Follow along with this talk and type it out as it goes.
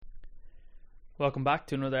Welcome back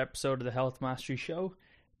to another episode of the Health Mastery Show.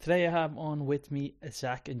 Today I have on with me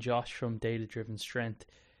Zach and Josh from Data Driven Strength.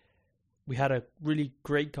 We had a really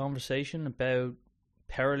great conversation about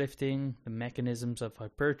powerlifting, the mechanisms of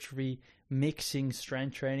hypertrophy, mixing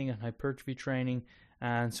strength training and hypertrophy training,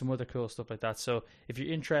 and some other cool stuff like that. So if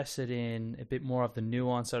you're interested in a bit more of the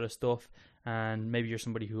nuance side of stuff, and maybe you're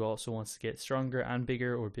somebody who also wants to get stronger and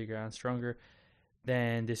bigger, or bigger and stronger,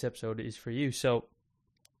 then this episode is for you. So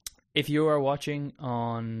if you are watching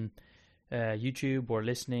on YouTube or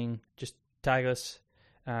listening, just tag us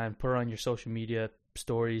and put it on your social media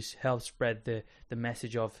stories. Help spread the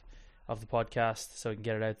message of the podcast so we can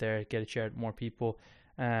get it out there, get it shared with more people.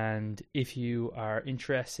 And if you are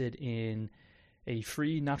interested in a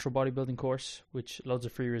free natural bodybuilding course, which loads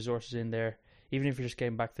of free resources in there, even if you're just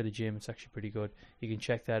getting back to the gym, it's actually pretty good. You can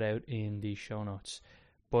check that out in the show notes.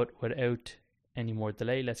 But without any more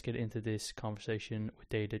delay, let's get into this conversation with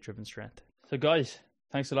Data Driven Strength. So guys,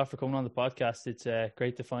 thanks a lot for coming on the podcast. It's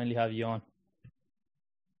great to finally have you on.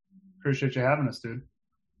 Appreciate you having us, dude.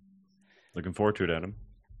 Looking forward to it, Adam.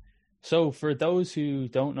 So for those who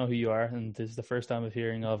don't know who you are, and this is the first time of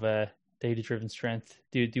hearing of Data Driven Strength,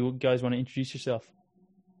 do you guys want to introduce yourself?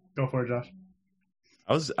 Go for it, Josh.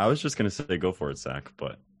 I was just going to say go for it, Zach,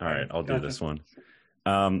 but all right, I'll do this one.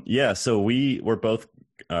 So we're both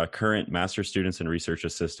current master's students and research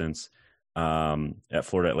assistants at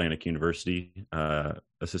Florida Atlantic University,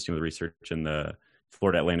 assisting with research in the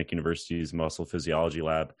Florida Atlantic University's muscle physiology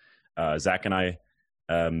lab. Zach and I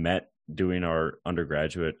met doing our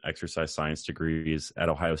undergraduate exercise science degrees at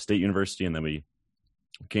Ohio State University, and then we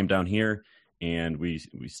came down here and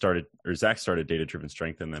Zach started Data Driven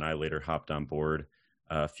Strength, and then I later hopped on board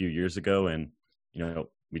a few years ago. And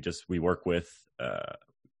we work with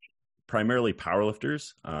primarily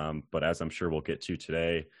powerlifters, but as I'm sure we'll get to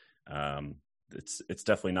today, it's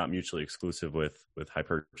definitely not mutually exclusive with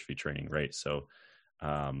hypertrophy training, right? So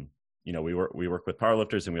we work with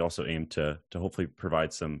powerlifters, and we also aim to hopefully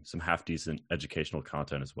provide some half decent educational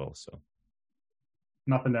content as well. So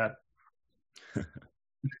nothing to add.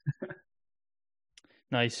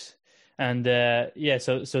 Nice. And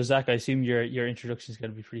so Zach, I assume your introduction is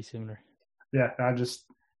going to be pretty similar. Yeah, that's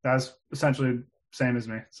essentially same as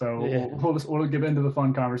me. So yeah. We'll get into the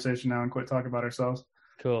fun conversation now and quit talking about ourselves.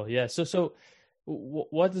 Cool. Yeah. So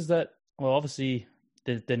what does that? Well, obviously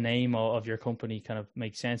the name of your company kind of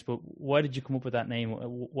makes sense, but why did you come up with that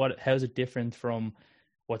name? How is it different from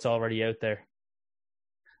what's already out there?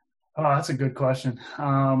 Oh, that's a good question.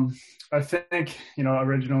 I think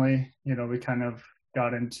originally we kind of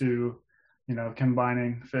got into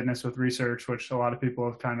combining fitness with research, which a lot of people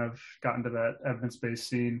have kind of gotten to that evidence-based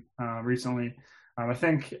scene recently. I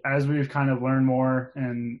think as we've kind of learned more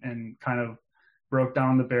and kind of broke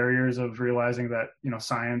down the barriers of realizing that,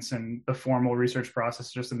 science and the formal research process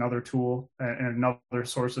is just another tool and another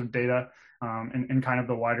source of data, and kind of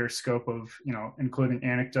the wider scope of, including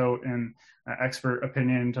anecdote and expert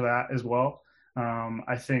opinion to that as well.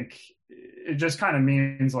 I think it just kind of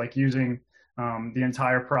means like using the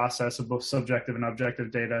entire process of both subjective and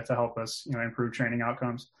objective data to help us, improve training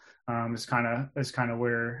outcomes. Is kind of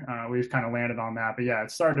where we've kind of landed on that. But yeah,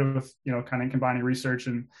 it started with, kind of combining research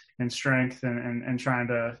and strength and trying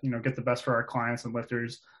to, get the best for our clients and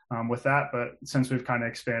lifters with that. But since we've kind of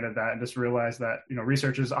expanded that and just realized that,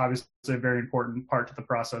 research is obviously a very important part to the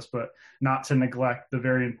process, but not to neglect the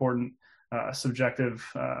very important subjective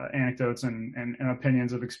anecdotes and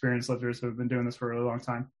opinions of experienced lifters who have been doing this for a really long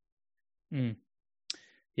time.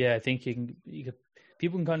 Yeah, I think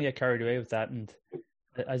people can kind of get carried away with that. And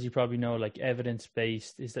as you probably know, like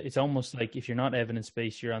evidence-based it's almost like if you're not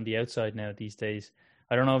evidence-based, you're on the outside now these days.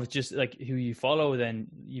 I don't know if it's just like who you follow, then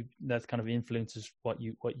that kind of influences what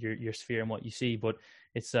your sphere and what you see. But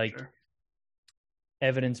it's like sure.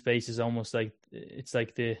 Evidence-based is almost like it's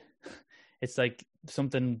like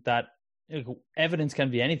something that evidence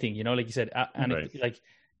can be anything, like you said, and right.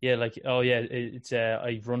 It's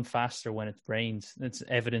I run faster when it rains. It's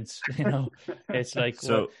evidence, It's like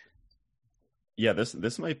so. Yeah,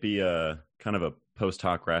 this might be a kind of a post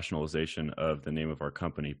hoc rationalization of the name of our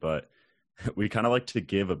company, but we kind of like to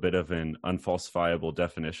give a bit of an unfalsifiable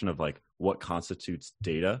definition of like what constitutes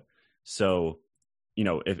data. So,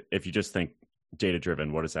 if you just think data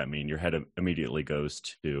driven, what does that mean? Your head immediately goes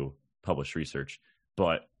to published research,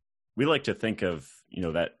 but we like to think of,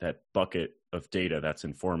 that bucket of data that's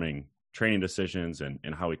informing training decisions and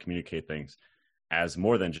how we communicate things as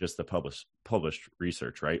more than just the published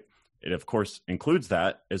research, right? It of course includes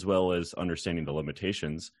that, as well as understanding the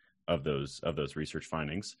limitations of those research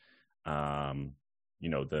findings.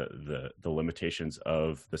 the limitations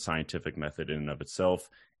of the scientific method in and of itself,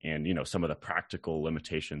 and some of the practical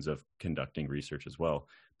limitations of conducting research as well.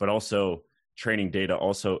 But also training data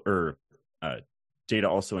data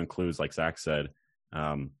also includes, like Zach said,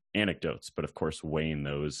 anecdotes, but of course weighing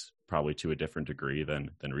those probably to a different degree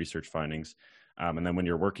than research findings. And then when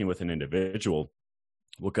you're working with an individual,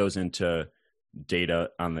 what goes into data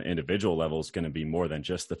on the individual level is going to be more than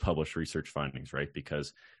just the published research findings, right?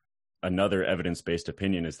 Because another evidence-based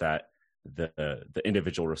opinion is that the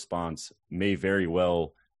individual response may very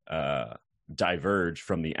well diverge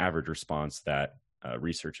from the average response that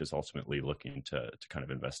research is ultimately looking to kind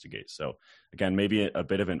of investigate. So again, maybe a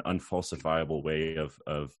bit of an unfalsifiable way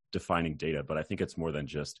of defining data, but I think it's more than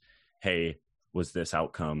just, hey, was this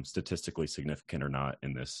outcome statistically significant or not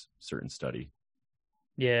in this certain study?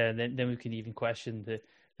 Yeah, then we can even question the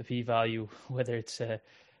p-value, whether it's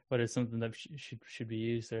something that should be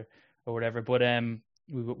used or whatever. But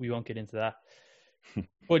we won't get into that.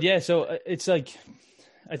 But yeah, so it's like,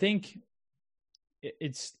 I think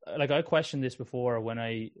it's like, I questioned this before when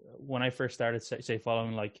I first started say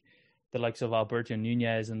following like the likes of Alberto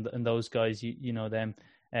Nunez and those guys, you know them,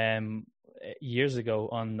 years ago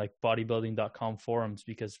on like bodybuilding.com forums,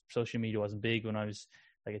 because social media wasn't big when I was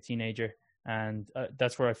like a teenager, and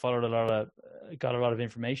that's where I got a lot of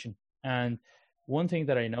information. And one thing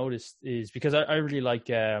that I noticed is, because I really like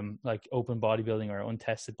open bodybuilding or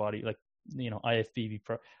untested body, like, IFBB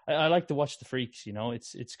Pro. I like to watch the freaks,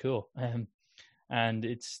 it's cool. And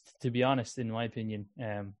it's, to be honest, in my opinion,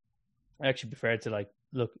 I actually prefer to like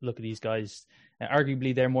look at these guys.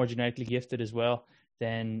 Arguably, they're more genetically gifted as well.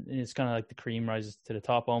 Then it's kind of like the cream rises to the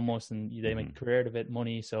top almost, and they make a career out of it,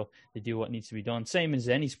 money, so they do what needs to be done. Same as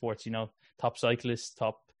any sports, top cyclists,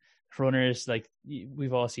 top runners. Like,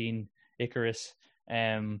 we've all seen Icarus.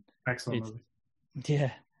 Excellent movie. Yeah.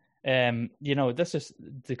 That's just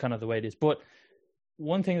the kind of the way it is. But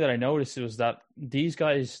one thing that I noticed was that these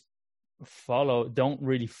guys don't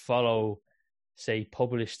really follow, say,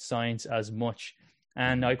 published science as much.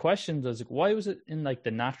 And I questioned, I was like, why was it in like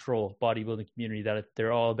the natural bodybuilding community that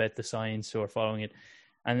they're all about the science or following it?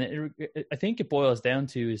 And I think it boils down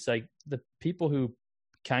to is like the people who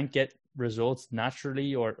can't get results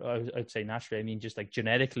naturally, or I'd say naturally, I mean just like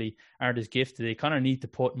genetically, aren't as gifted. They kind of need to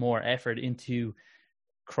put more effort into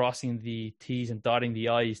crossing the T's and dotting the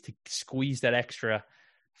I's to squeeze that extra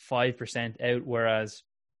 5% out, whereas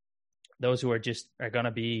those who are going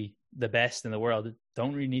to be the best in the world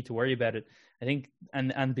don't really need to worry about it, I think.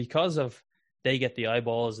 And because of they get the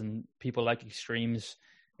eyeballs, and people like extremes,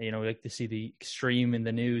 like to see the extreme in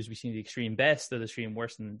the news, we see the extreme best or the extreme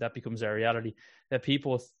worst, and that becomes our reality, that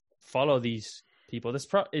people follow these people.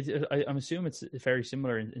 I'm assuming it's very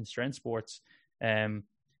similar in strength sports,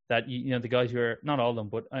 that the guys who are, not all of them,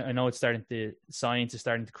 but I know science is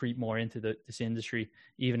starting to creep more into this industry,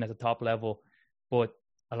 even at the top level. But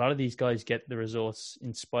a lot of these guys get the results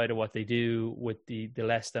in spite of what they do with the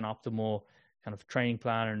less than optimal kind of training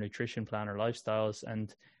plan or nutrition plan or lifestyles,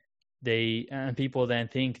 and people then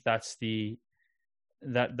think that's the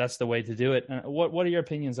way to do it. What are your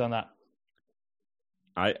opinions on that?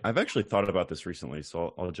 I've actually thought about this recently,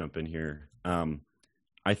 so I'll jump in here.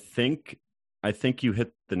 I think you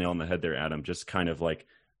hit the nail on the head there, Adam. Just kind of like,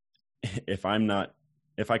 if I'm not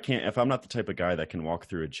the type of guy that can walk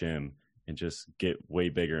through a gym and just get way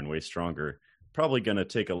bigger and way stronger, probably going to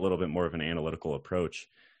take a little bit more of an analytical approach.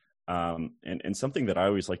 And something that I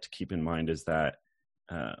always like to keep in mind is that,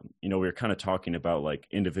 we were kind of talking about like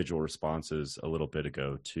individual responses a little bit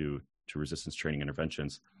ago to resistance training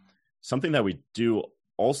interventions. Something that we do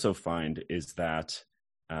also find is that,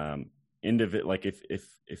 like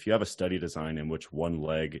if you have a study design in which one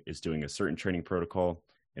leg is doing a certain training protocol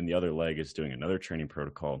and the other leg is doing another training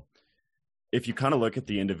protocol, if you kind of look at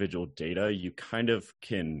the individual data, you kind of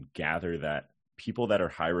can gather that people that are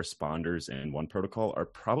high responders in one protocol are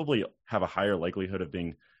probably have a higher likelihood of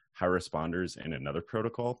being high responders in another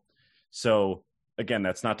protocol. So again,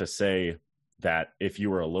 that's not to say that if you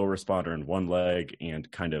were a low responder in one leg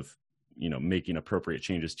and kind of, making appropriate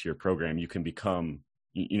changes to your program, you can become,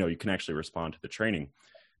 you can actually respond to the training.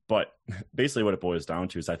 But basically what it boils down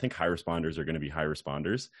to is I think high responders are going to be high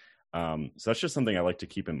responders. So that's just something I like to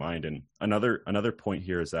keep in mind. And another point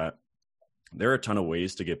here is that there are a ton of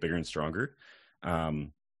ways to get bigger and stronger.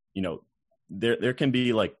 There can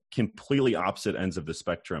be like completely opposite ends of the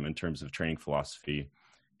spectrum in terms of training philosophy,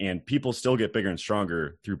 and people still get bigger and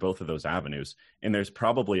stronger through both of those avenues. And there's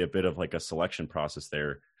probably a bit of like a selection process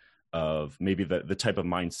there of maybe the type of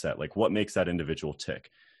mindset, like what makes that individual tick.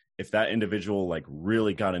 If that individual like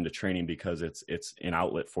really got into training because it's an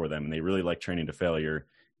outlet for them and they really like training to failure,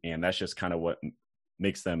 and that's just kind of what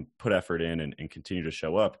makes them put effort in and continue to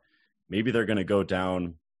show up, maybe they're going to go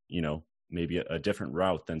down, maybe a different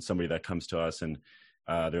route than somebody that comes to us and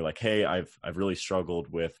they're like, hey, I've really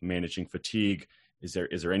struggled with managing fatigue. Is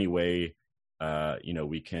there any way,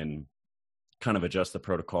 we can kind of adjust the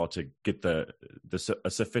protocol to get a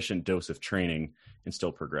sufficient dose of training and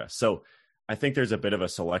still progress? So I think there's a bit of a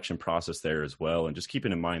selection process there as well. And just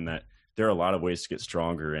keeping in mind that there are a lot of ways to get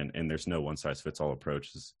stronger, and there's no one size fits all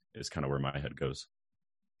approach is kind of where my head goes.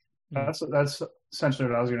 That's essentially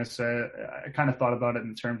what I was going to say. I kind of thought about it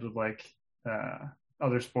in terms of like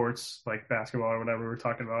other sports like basketball or whatever we were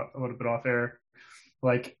talking about a little bit off air.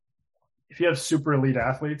 Like if you have super elite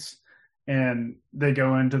athletes and they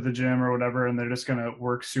go into the gym or whatever, and they're just going to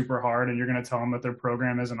work super hard, and you're going to tell them that their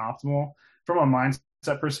program isn't optimal from a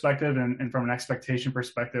mindset perspective and from an expectation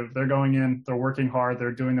perspective, they're going in, they're working hard,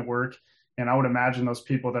 they're doing the work. And I would imagine those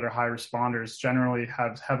people that are high responders generally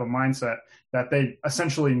have a mindset that they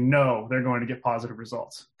essentially know they're going to get positive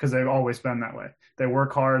results because they've always been that way. They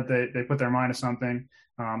work hard, they put their mind to something.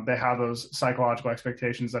 They have those psychological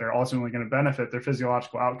expectations that are ultimately going to benefit their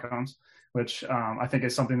physiological outcomes, which I think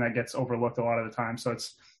is something that gets overlooked a lot of the time. So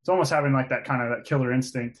it's almost having like that kind of that killer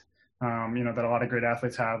instinct, that a lot of great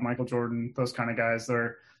athletes have. Michael Jordan, those kind of guys,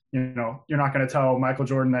 they're, you're not going to tell Michael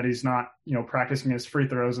Jordan that he's not, practicing his free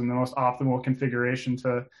throws in the most optimal configuration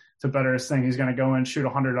to better his thing. He's going to go and shoot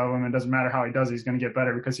 100 of them. It doesn't matter how he does it. He's going to get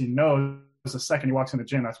better because he knows the second he walks in the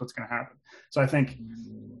gym, that's what's going to happen. So I think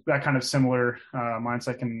that kind of similar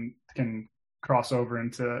mindset can cross over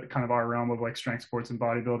into kind of our realm of like strength sports and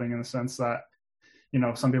bodybuilding, in the sense that,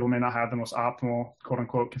 some people may not have the most optimal quote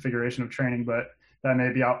unquote configuration of training, but that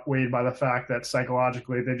may be outweighed by the fact that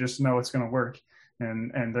psychologically they just know it's going to work.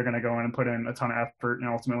 And they're going to go in and put in a ton of effort. And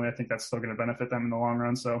ultimately, I think that's still going to benefit them in the long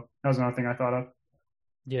run. So that was another thing I thought of.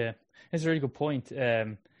 Yeah, it's a really good point.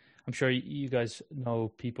 I'm sure you guys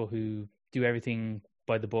know people who do everything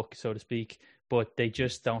by the book, so to speak, but they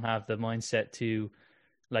just don't have the mindset to,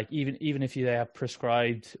 like, even if they have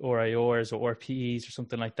prescribed RAOs or RPEs or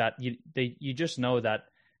something like that, you just know that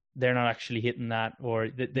they're not actually hitting that, or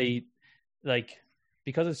that they like,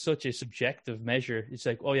 because it's such a subjective measure, it's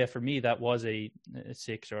like, oh yeah, for me that was a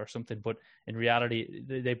 6 or something, but in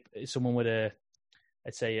reality, someone with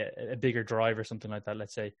let's say a bigger drive or something like that,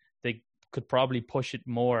 let's say, they could probably push it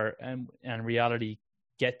more and in reality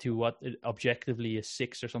get to what objectively a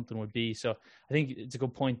 6 or something would be. So I think it's a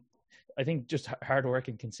good point. I think just hard work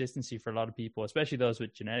and consistency for a lot of people, especially those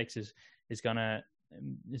with genetics, is gonna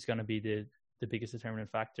be the biggest determinant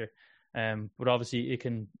factor. But obviously it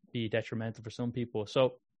can be detrimental for some people.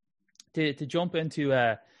 So to jump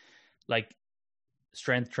into like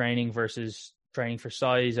strength training versus training for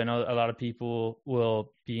size, I know a lot of people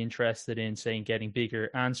will be interested in saying getting bigger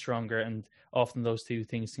and stronger, and often those two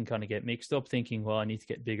things can kind of get mixed up, thinking, well, I need to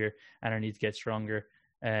get bigger and I need to get stronger,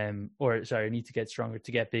 I need to get stronger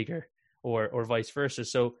to get bigger, or vice versa.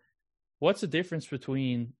 So what's the difference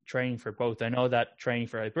between training for both? I know that training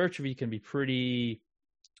for hypertrophy can be pretty,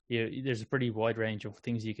 there's a pretty wide range of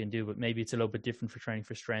things you can do, but maybe it's a little bit different for training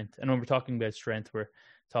for strength. And when we're talking about strength, we're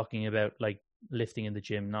talking about like lifting in the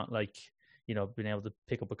gym, not like, being able to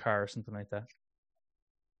pick up a car or something like that.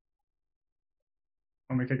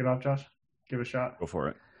 Want me to kick it off, Josh? Give it a shot. Go for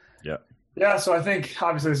it. Yeah. Yeah. So I think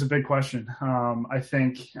obviously it's a big question. I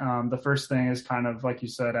think the first thing is kind of like you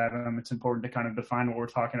said, Adam, it's important to kind of define what we're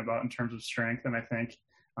talking about in terms of strength. And I think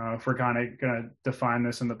if we're kind of going to define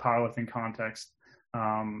this in the powerlifting context,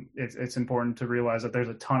 it's important to realize that there's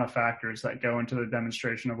a ton of factors that go into the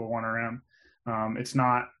demonstration of a 1RM. It's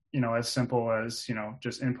not, as simple as,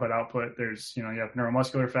 just input output. There's, you have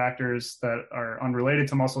neuromuscular factors that are unrelated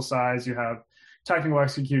to muscle size. You have technical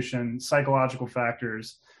execution, psychological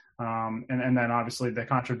factors, and then obviously the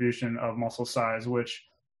contribution of muscle size, which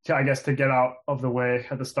I guess to get out of the way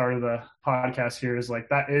at the start of the podcast here is like,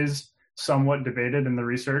 that is somewhat debated in the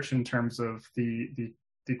research in terms of the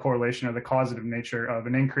correlation or the causative nature of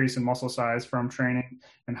an increase in muscle size from training,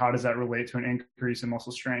 and how does that relate to an increase in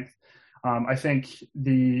muscle strength. I think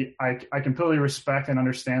I completely respect and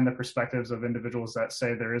understand the perspectives of individuals that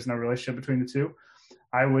say there is no relationship between the two.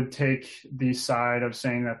 I would take the side of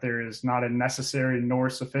saying that there is not a necessary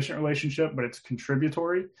nor sufficient relationship, but it's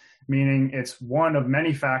contributory, meaning it's one of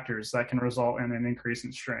many factors that can result in an increase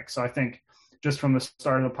in strength. So I think just from the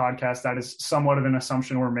start of the podcast, that is somewhat of an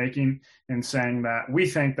assumption we're making in saying that we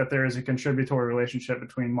think that there is a contributory relationship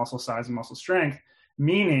between muscle size and muscle strength,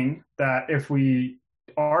 meaning that if we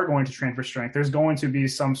are going to train for strength, there's going to be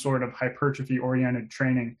some sort of hypertrophy-oriented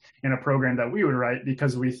training in a program that we would write,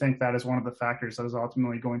 because we think that is one of the factors that is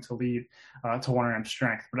ultimately going to lead to 1RM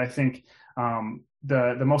strength. But I think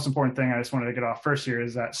the most important thing I just wanted to get off first here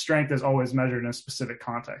is that strength is always measured in a specific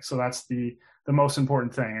context. So that's the most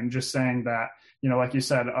important thing. And just saying that, like you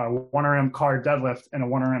said, a 1RM car deadlift and a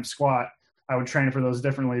 1RM squat, I would train for those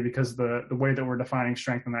differently because the way that we're defining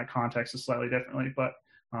strength in that context is slightly differently. But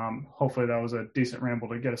hopefully that was a decent ramble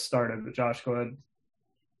to get us started. But Josh, go ahead.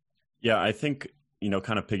 Yeah, I think,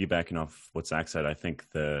 kind of piggybacking off what Zach said, I think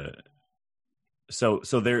so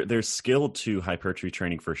there's skill to hypertrophy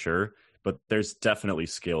training for sure, but there's definitely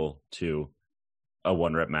skill to a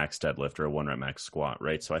 1-rep max deadlift or a 1-rep max squat,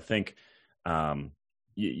 right? So I think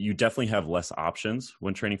you definitely have less options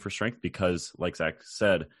when training for strength because, like Zach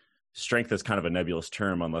said, strength is kind of a nebulous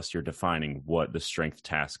term unless you're defining what the strength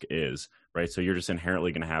task is, right? So you're just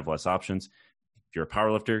inherently going to have less options. If you're a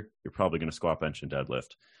powerlifter, you're probably going to squat, bench, and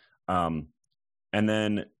deadlift. And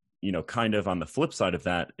then, kind of on the flip side of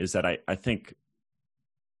that is that I think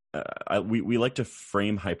we like to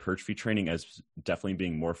frame hypertrophy training as definitely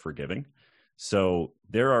being more forgiving. So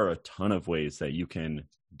there are a ton of ways that you can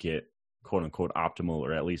get quote unquote optimal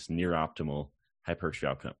or at least near optimal hypertrophy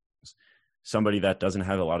outcomes. Somebody that doesn't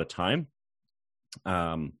have a lot of time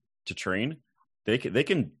to train, they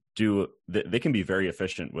can be very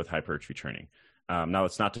efficient with hypertrophy training. Now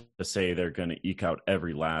it's not to say they're going to eke out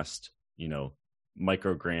every last,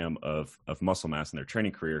 microgram of muscle mass in their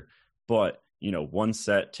training career, but one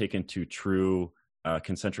set taken to true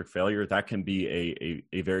concentric failure, that can be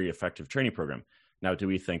a very effective training program. Now, do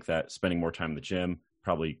we think that spending more time in the gym,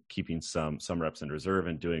 probably keeping some reps in reserve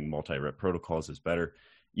and doing multi-rep protocols is better?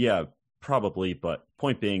 Yeah, probably. But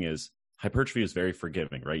point being is hypertrophy is very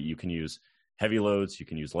forgiving, right? You can use heavy loads, you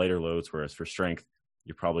can use lighter loads, whereas for strength,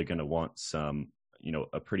 you're probably going to want some,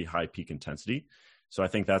 a pretty high peak intensity. So I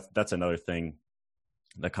think that's another thing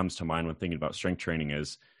that comes to mind when thinking about strength training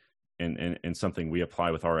is, and something we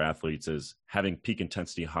apply with our athletes is having peak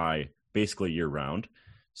intensity high basically year round.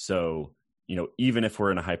 So, even if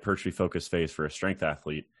we're in a hypertrophy focused phase for a strength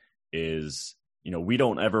athlete is, we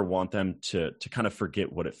don't ever want them to kind of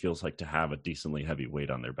forget what it feels like to have a decently heavy weight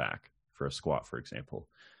on their back for a squat, for example.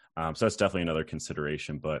 So that's definitely another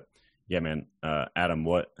consideration, but yeah, man, Adam,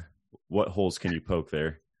 what holes can you poke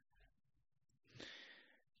there?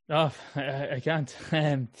 Oh, I can't.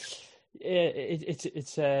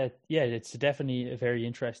 It's definitely a very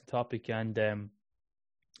interesting topic, and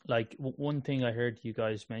one thing I heard you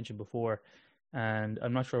guys mention before, and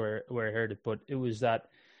I'm not sure where I heard it, but it was that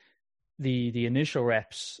the initial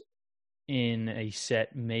reps in a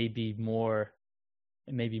set may be more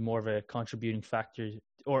of a contributing factor,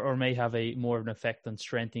 or may have more of an effect on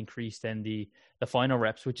strength increase than the final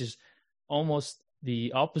reps, which is almost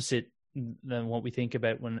the opposite than what we think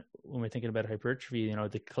about when we're thinking about hypertrophy.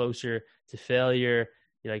 The closer to failure,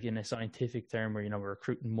 like in a scientific term, where we're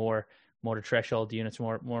recruiting more motor threshold units,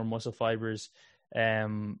 more muscle fibers,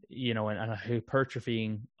 and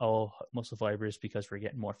hypertrophying all muscle fibers because we're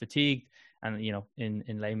getting more fatigued. And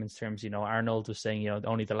in layman's terms, Arnold was saying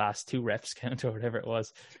only the last 2 reps count or whatever it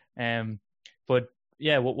was. But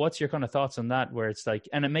yeah, what's your kind of thoughts on that? Where it's like,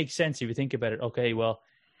 and it makes sense if you think about it. Okay, well,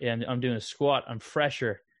 and I'm doing a squat, I'm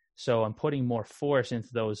fresher. So I'm putting more force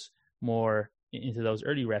into those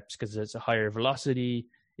early reps because it's a higher velocity.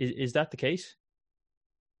 Is that the case?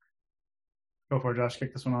 Go for it, Josh.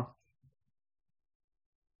 Kick this one off.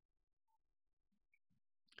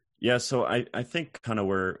 Yeah, so I think kind of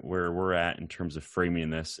where we're at in terms of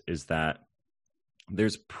framing this is that there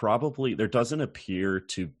doesn't appear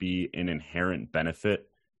to be an inherent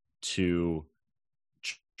benefit to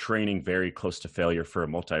training very close to failure for a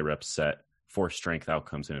multi-rep set for strength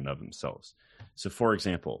outcomes in and of themselves. So for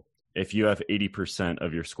example, if you have 80%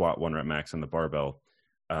 of your squat 1-rep max on the barbell,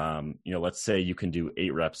 let's say you can do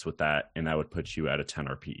 8 reps with that, and that would put you at a 10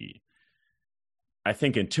 RPE. I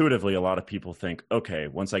think intuitively, a lot of people think, okay,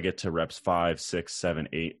 once I get to reps 5, 6, 7,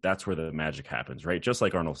 8, that's where the magic happens, right? Just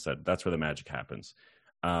like Arnold said, that's where the magic happens.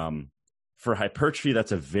 For hypertrophy,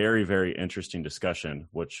 that's a very, very interesting discussion,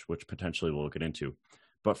 which potentially we'll get into.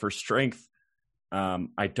 But for strength,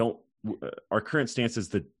 our current stance is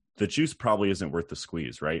that the juice probably isn't worth the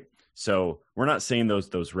squeeze, right? So we're not saying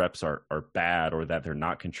those reps are bad or that they're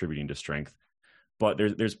not contributing to strength, but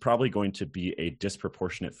there's probably going to be a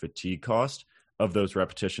disproportionate fatigue cost of those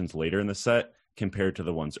repetitions later in the set compared to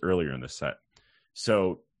the ones earlier in the set.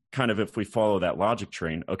 So kind of if we follow that logic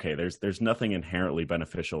train, okay, there's nothing inherently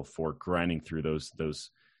beneficial for grinding through those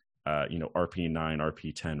RP9,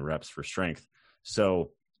 RP10 reps for strength.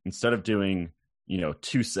 So instead of doing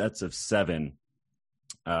 2 sets of 7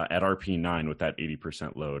 at RP9 with that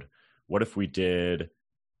 80% load, what if we did,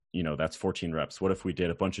 that's 14 reps. What if we did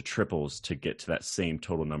a bunch of triples to get to that same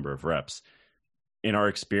total number of reps? in our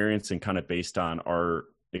experience and kind of based on our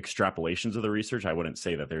extrapolations of the research, I wouldn't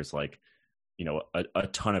say that there's like, a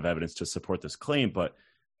ton of evidence to support this claim, but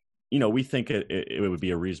we think it would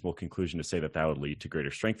be a reasonable conclusion to say that would lead to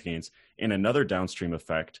greater strength gains. And another downstream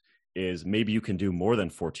effect is maybe you can do more than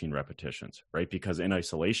 14 repetitions, right? Because in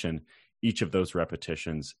isolation, each of those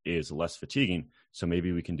repetitions is less fatiguing. So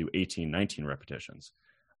maybe we can do 18, 19 repetitions.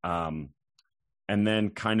 And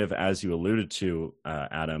then kind of as you alluded to,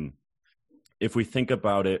 Adam, if we think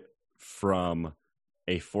about it from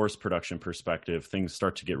a force production perspective, things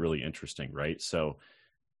start to get really interesting, right? So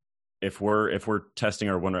if we're testing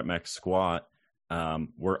our 1 rep max squat,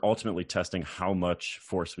 we're ultimately testing how much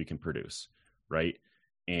force we can produce, right?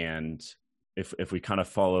 And if we kind of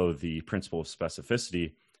follow the principle of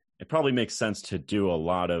specificity, it probably makes sense to do a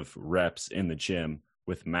lot of reps in the gym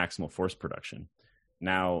with maximal force production.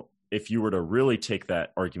 Now, if you were to really take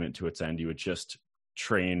that argument to its end, you would just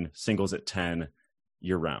train singles at 10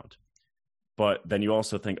 year round. But then you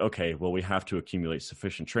also think, okay, well, we have to accumulate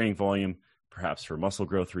sufficient training volume, perhaps for muscle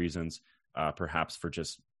growth reasons, perhaps for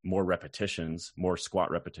just more repetitions, more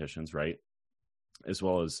squat repetitions, right? As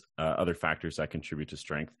well as other factors that contribute to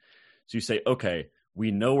strength. So you say, okay,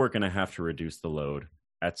 we know we're going to have to reduce the load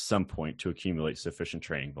at some point to accumulate sufficient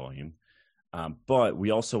training volume, but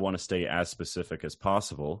we also want to stay as specific as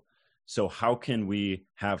possible. So how can we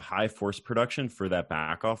have high force production for that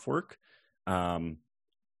back off work? And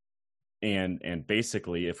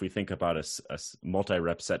basically, if we think about a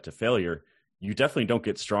multi-rep set to failure, you definitely don't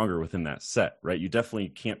get stronger within that set, right? You definitely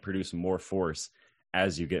can't produce more force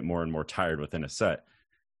as you get more and more tired within a set.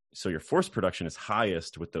 So your force production is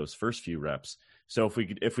highest with those first few reps. So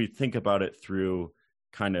if we think about it through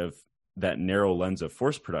kind of that narrow lens of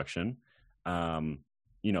force production,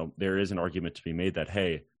 there is an argument to be made that,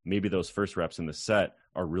 hey, maybe those first reps in the set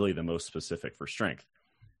are really the most specific for strength.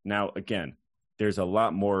 Now, again, there's a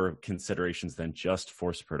lot more considerations than just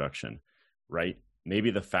force production, right? Maybe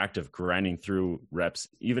the fact of grinding through reps,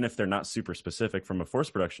 even if they're not super specific from a force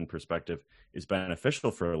production perspective, is beneficial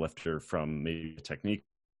for a lifter from maybe a technique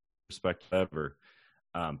perspective.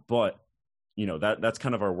 But that's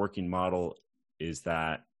kind of our working model, is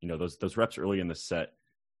that those reps early in the set,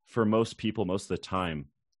 for most people, most of the time,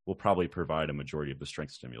 will probably provide a majority of the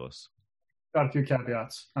strength stimulus. Got a few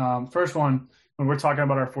caveats. First one, when we're talking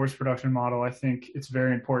about our force production model, I think it's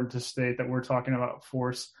very important to state that we're talking about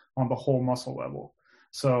force on the whole muscle level.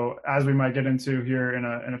 So as we might get into here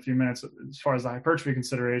in a few minutes, as far as the hypertrophy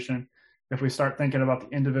consideration, if we start thinking about the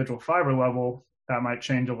individual fiber level, that might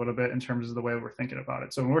change a little bit in terms of the way we're thinking about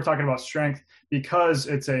it. So when we're talking about strength, because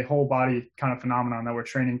it's a whole body kind of phenomenon that we're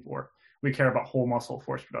training for, we care about whole muscle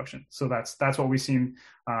force production. So that's what we seem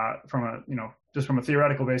from a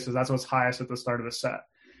theoretical basis, that's what's highest at the start of the set.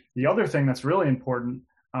 The other thing that's really important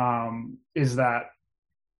is that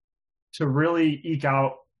to really eke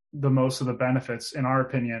out the most of the benefits, in our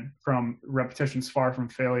opinion, from repetitions far from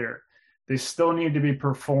failure, they still need to be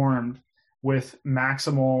performed with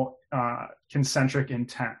maximal concentric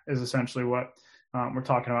intent, is essentially what we're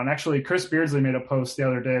talking about. And actually, Chris Beardsley made a post the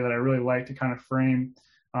other day that I really like to kind of frame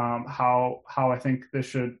how I think this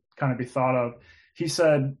should kind of be thought of. He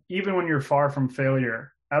said, even when you're far from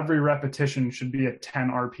failure, every repetition should be at 10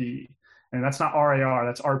 RPE. And that's not RAR,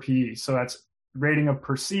 that's RPE. So that's rating of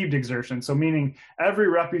perceived exertion. So meaning every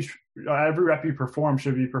rep you perform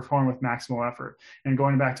should be performed with maximal effort. And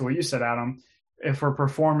going back to what you said, Adam, if we're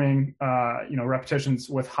performing repetitions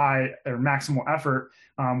with high or maximal effort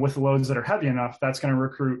with loads that are heavy enough, that's going to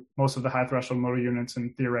recruit most of the high threshold motor units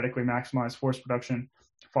and theoretically maximize force production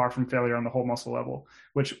far from failure on the whole muscle level,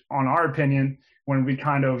 which on our opinion, when we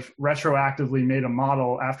kind of retroactively made a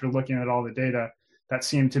model after looking at all the data, that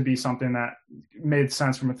seemed to be something that made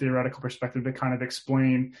sense from a theoretical perspective to kind of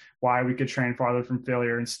explain why we could train farther from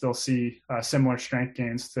failure and still see similar strength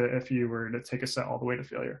gains to if you were to take a set all the way to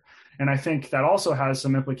failure. And I think that also has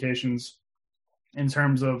some implications in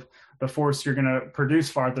terms of the force you're going to produce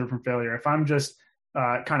farther from failure. If I'm just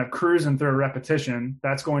kind of cruising through a repetition,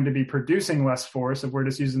 that's going to be producing less force if we're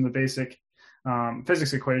just using the basic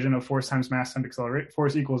physics equation of force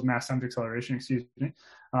equals mass times acceleration,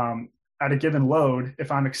 at a given load.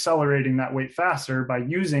 If I'm accelerating that weight faster by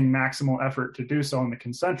using maximal effort to do so in the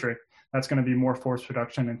concentric, that's going to be more force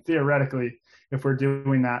production. And theoretically, if we're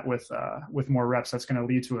doing that with more reps, that's going to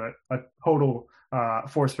lead to a total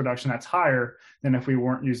force production that's higher than if we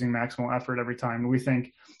weren't using maximal effort every time. And we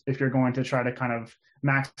think if you're going to try to kind of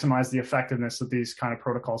maximize the effectiveness of these kind of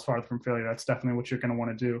protocols farther from failure, that's definitely what you're going to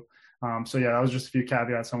want to do. So yeah, that was just a few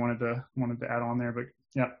caveats I wanted to add on there, but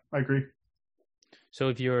yeah, I agree. So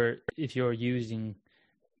if you're using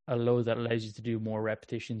a load that allows you to do more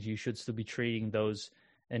repetitions, you should still be treating those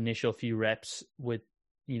initial few reps with,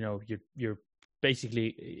 you're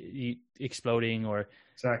basically exploding, or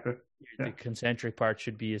exactly. The concentric part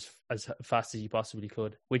should be as fast as you possibly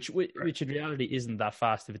could, which in reality isn't that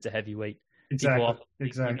fast if it's a heavy weight. Exactly.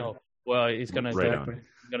 Well, he's gonna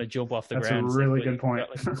jump off the ground. That's a really good point.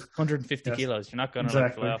 Like 150 kilos. You're not gonna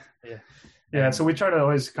exactly. So we try to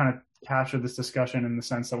always kind of capture this discussion in the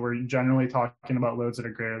sense that we're generally talking about loads that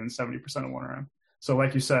are greater than 70% of 1RM. So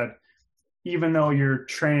like you said, even though you're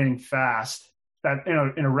training fast, that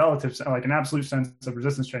in a relative, like an absolute sense of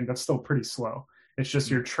resistance training, that's still pretty slow. It's just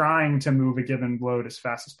you're trying to move a given load as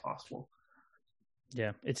fast as possible.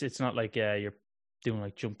 Yeah, it's not like you're doing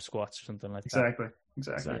like jump squats or something like that.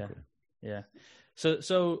 Exactly. Yeah.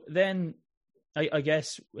 So then, I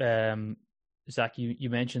guess, Zach, you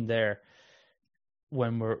mentioned there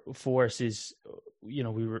when force is,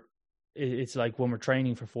 it's like when we're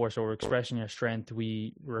training for force or we're expressing our strength,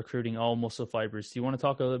 we're recruiting all muscle fibers. Do you want to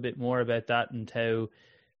talk a little bit more about that and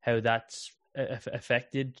how that's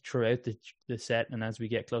affected throughout the set and as we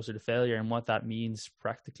get closer to failure, and what that means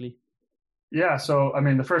practically? Yeah. So, I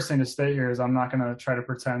mean, the first thing to state here is I'm not going to try to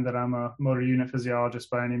pretend that I'm a motor unit physiologist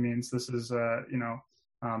by any means. This is,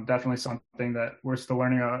 definitely something that we're still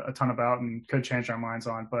learning a ton about and could change our minds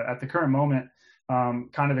on. But at the current moment,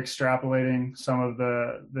 kind of extrapolating some of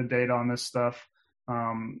the data on this stuff,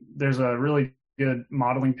 there's a really good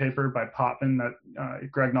modeling paper by Potvin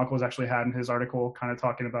that Greg Nuckols actually had in his article, kind of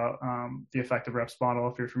talking about the effective reps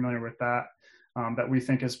model, if you're familiar with that, that we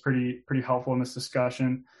think is pretty helpful in this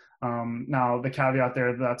discussion. Now, the caveat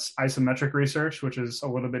there, that's isometric research, which is a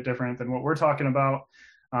little bit different than what we're talking about.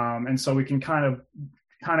 And so we can kind of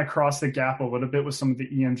cross the gap a little bit with some of the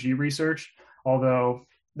EMG research, although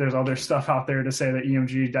there's other stuff out there to say that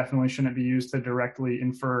EMG definitely shouldn't be used to directly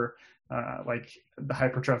infer like the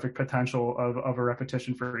hypertrophic potential of a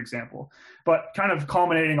repetition, for example. But kind of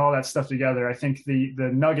culminating all that stuff together, I think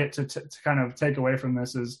the nugget to kind of take away from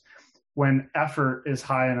this is when effort is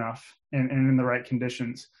high enough and in the right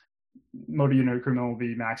conditions, motor unit recruitment will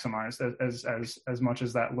be maximized as much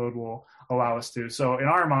as that load will allow us to. So in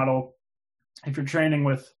our model, if you're training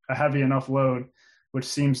with a heavy enough load, which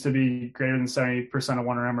seems to be greater than 70% of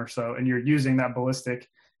 1RM or so, and you're using that ballistic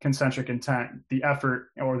concentric intent, the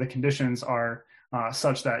effort or the conditions are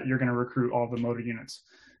such that you're going to recruit all the motor units.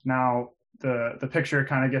 Now, the picture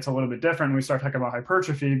kind of gets a little bit different when we start talking about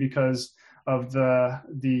hypertrophy because of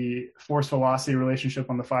the force velocity relationship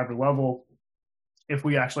on the fiber level. If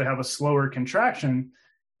we actually have a slower contraction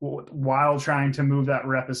while trying to move that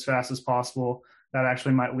rep as fast as possible, that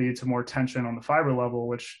actually might lead to more tension on the fiber level,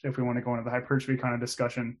 which if we want to go into the hypertrophy kind of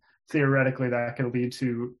discussion, theoretically that could lead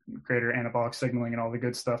to greater anabolic signaling and all the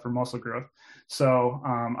good stuff for muscle growth. So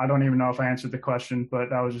I don't even know if I answered the question, but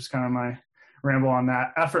that was just kind of my ramble on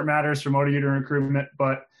that. Effort matters for motor unit recruitment,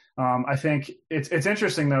 but I think it's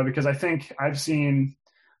interesting though, because I think I've seen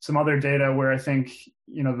some other data where I think,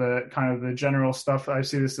 the kind of the general stuff I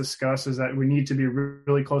see this discussed is that we need to be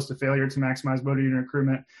really close to failure to maximize motor unit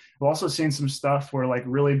recruitment. I've also seen some stuff where like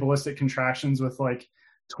really ballistic contractions with like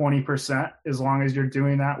 20%, as long as you're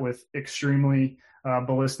doing that with extremely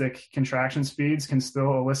ballistic contraction speeds, can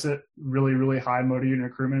still elicit really, really high motor unit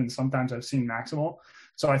recruitment. And sometimes I've seen maximal.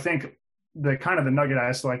 So I think the nugget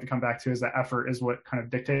I still like to come back to is that effort is what kind of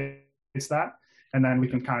dictates that. And then we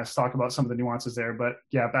can kind of talk about some of the nuances there. But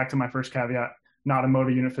yeah, back to my first caveat, not a motor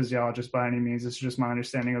unit physiologist by any means. It's just my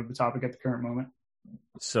understanding of the topic at the current moment.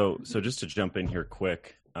 So just to jump in here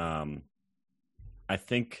quick, I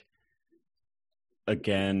think,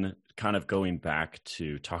 again, kind of going back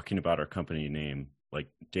to talking about our company name, like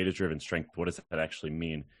data-driven strength, what does that actually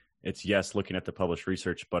mean? It's, yes, looking at the published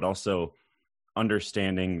research, but also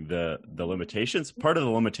understanding the limitations. Part of the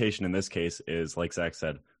limitation in this case is, like Zach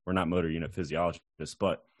said, we're not motor unit physiologists,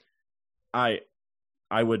 but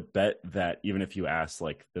I would bet that even if you ask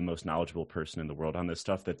like the most knowledgeable person in the world on this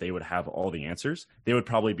stuff, that they would have all the answers. They would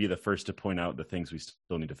probably be the first to point out the things we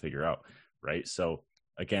still need to figure out, right? So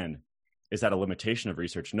again, is that a limitation of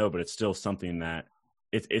research? No, but it's still something that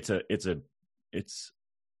it's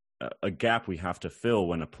a gap we have to fill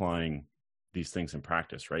when applying these things in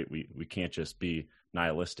practice, right? We can't just be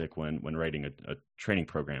nihilistic when writing a training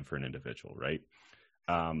program for an individual, right?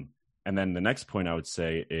 And then the next point I would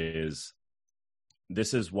say is,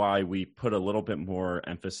 this is why we put a little bit more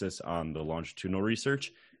emphasis on the longitudinal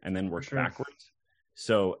research and then work backwards.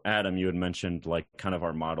 So Adam, you had mentioned like kind of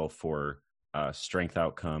our model for strength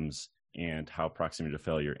outcomes and how proximity to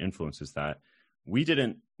failure influences that. We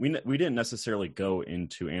didn't necessarily go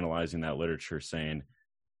into analyzing that literature saying,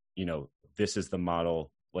 this is the model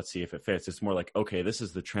let's see if it fits. It's more like, okay, this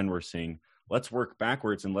is the trend we're seeing. Let's work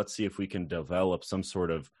backwards and let's see if we can develop some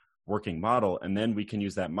sort of working model. And then we can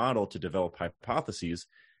use that model to develop hypotheses.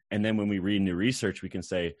 And then when we read new research, we can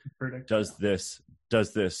say, does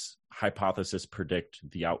this hypothesis predict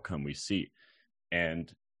the outcome we see?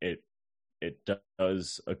 And it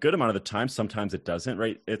does a good amount of the time. Sometimes it doesn't,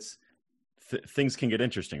 right? Things can get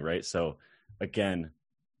interesting, right? So again,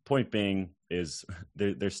 point being is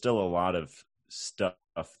there's still a lot of stuff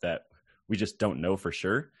that we just don't know for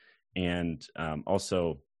sure. And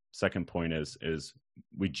also, second point is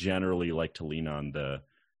we generally like to lean on the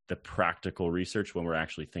practical research when we're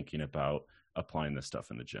actually thinking about applying this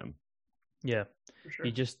stuff in the gym. Yeah, for sure.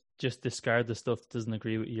 You just discard the stuff that doesn't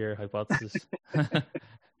agree with your hypothesis.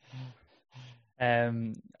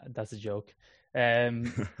 That's a joke.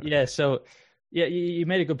 Yeah, so yeah, you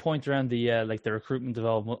made a good point around the like the recruitment of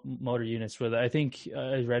all motor units. Where I think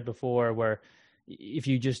I read before where if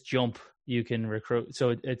you just jump, you can recruit.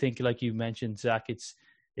 So I think, like you mentioned, Zach, it's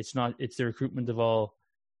the recruitment of all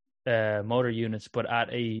motor units, but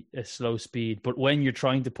at a slow speed. But when you're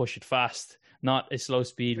trying to push it fast, not a slow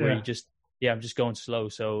speed where you just I'm just going slow.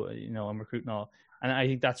 So I'm recruiting all, and I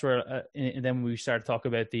think that's where and then when we start to talk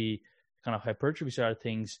about the kind of hypertrophy side of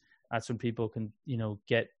things, that's when people can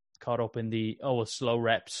get caught up in the slow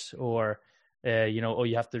reps, or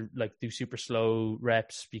you have to like do super slow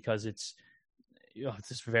reps because it's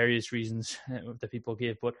just for various reasons that people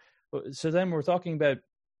give. But so then we're talking about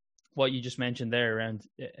what you just mentioned there around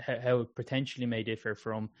how it potentially may differ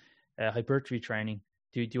from hypertrophy training.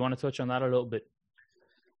 Do you want to touch on that a little bit?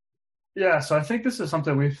 Yeah, so I think this is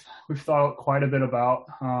something we've thought quite a bit about.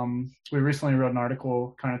 We recently wrote an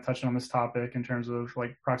article kind of touching on this topic in terms of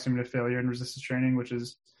like proximity to failure and resistance training, which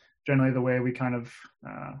is generally the way we kind of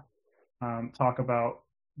talk about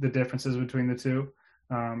the differences between the two.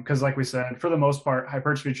 Because like we said, for the most part,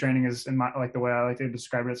 hypertrophy training is the way I like to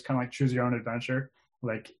describe it. It's kind of like choose your own adventure.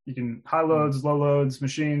 Like you can high loads, low loads,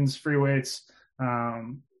 machines, free weights,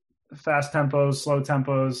 fast tempos, slow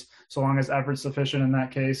tempos, so long as effort's sufficient in that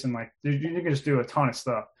case. And like you can just do a ton of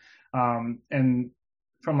stuff. And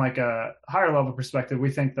from like a higher level perspective, we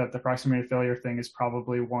think that the proximity to failure thing is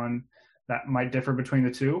probably one that might differ between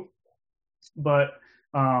the two. But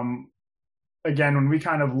again, when we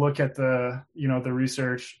kind of look at the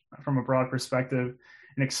research from a broad perspective,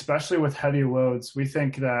 and especially with heavy loads, we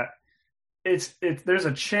think that there's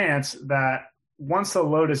a chance that once the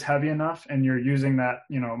load is heavy enough and you're using that,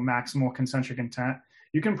 maximal concentric intent,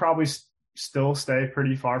 you can probably still stay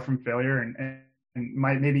pretty far from failure and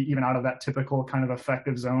might maybe even out of that typical kind of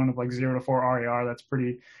effective zone of like 0 to 4 RER. That's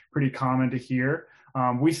pretty common to hear.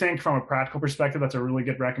 We think from a practical perspective, that's a really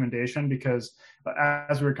good recommendation because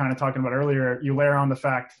as we were kind of talking about earlier, you layer on the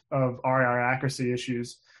fact of RER accuracy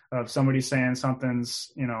issues of somebody saying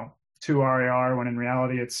something's, 2 RER when in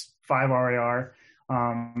reality it's 5 RER.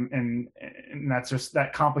 And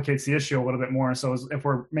that complicates the issue a little bit more. So if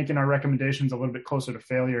we're making our recommendations a little bit closer to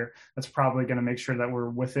failure, that's probably going to make sure that we're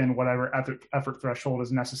within whatever effort threshold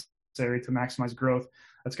is necessary to maximize growth.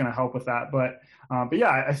 That's going to help with that. But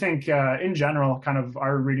yeah, I think in general, kind of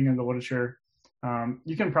our reading of the literature,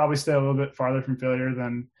 you can probably stay a little bit farther from failure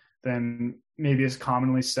than maybe is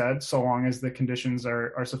commonly said, so long as the conditions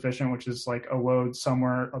are sufficient, which is like a load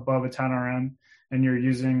somewhere above a 10 RM and you're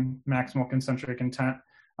using maximal concentric intent.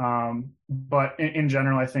 But in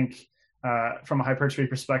general, I think from a hypertrophy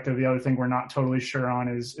perspective, the other thing we're not totally sure on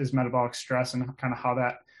is metabolic stress and kind of how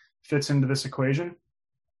that fits into this equation.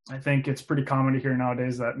 I think it's pretty common to hear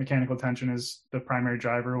nowadays that mechanical tension is the primary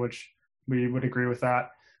driver, which we would agree with that.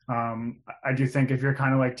 I do think if you're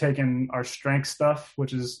kind of like taking our strength stuff,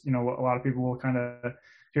 which is, what a lot of people will kind of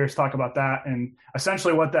hear us talk about that. And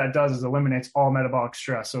essentially what that does is eliminates all metabolic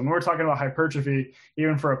stress. So when we're talking about hypertrophy,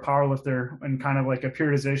 even for a power lifter and kind of like a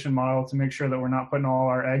periodization model to make sure that we're not putting all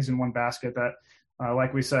our eggs in one basket that,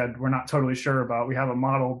 like we said, we're not totally sure about. We have a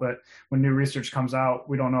model, but when new research comes out,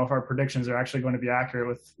 we don't know if our predictions are actually going to be accurate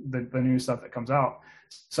with the new stuff that comes out.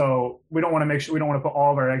 So we don't want to put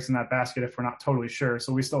all of our eggs in that basket if we're not totally sure.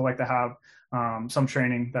 So we still like to have some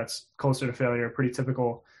training that's closer to failure, pretty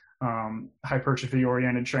typical hypertrophy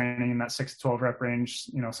oriented training in that 6 to 12 rep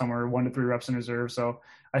range, somewhere 1 to 3 reps in reserve. So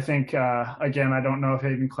I think, again, I don't know if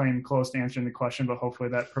I even claim close to answering the question, but hopefully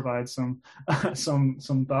that provides some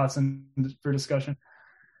thoughts for discussion.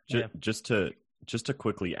 Just to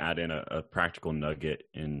quickly add in a practical nugget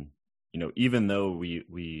in, even though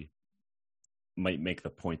we might make the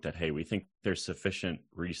point that, hey, we think there's sufficient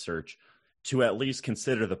research to at least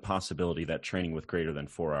consider the possibility that training with greater than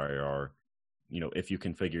 4 RER, if you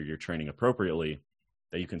configure your training appropriately,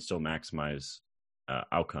 that you can still maximize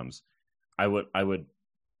outcomes. I would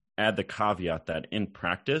add the caveat that in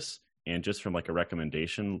practice, and just from like a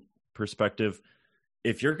recommendation perspective,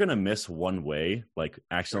 if you're going to miss one way, like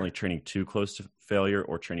accidentally training too close to failure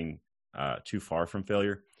or training too far from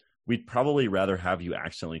failure, we'd probably rather have you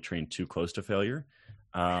accidentally train too close to failure.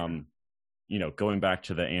 Going back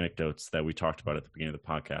to the anecdotes that we talked about at the beginning of the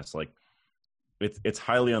podcast, like it's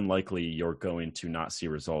highly unlikely you're going to not see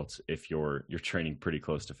results if you're training pretty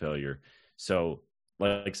close to failure. So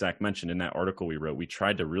like Zach mentioned in that article we wrote, we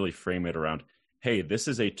tried to really frame it around, hey, this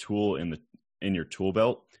is a tool in your tool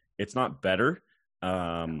belt. It's not better.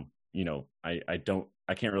 I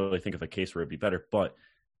can't really think of a case where it'd be better, but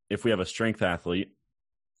if we have a strength athlete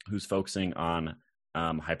who's focusing on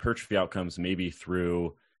hypertrophy outcomes, maybe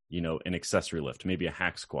through, an accessory lift, maybe a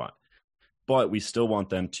hack squat, but we still want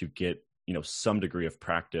them to get, some degree of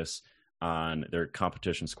practice on their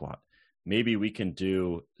competition squat. Maybe we can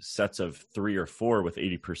do sets of 3 or 4 with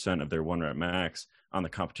 80% of their 1 rep max on the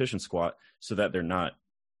competition squat so that they're not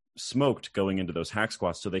smoked going into those hack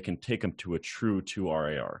squats, so they can take them to a true 2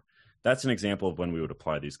 RAR. That's an example of when we would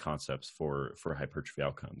apply these concepts for hypertrophy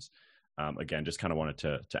outcomes. Again, just kind of wanted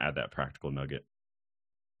to add that practical nugget.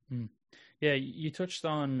 Yeah, you touched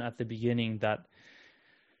on at the beginning that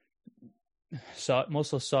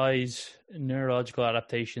muscle size, neurological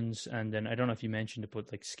adaptations, and then I don't know if you mentioned it,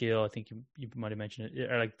 but like skill, I think you might have mentioned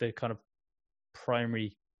it, are like the kind of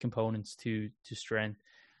primary components to strength.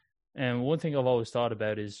 And one thing I've always thought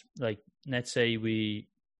about is, like, let's say we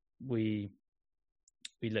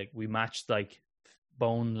matched like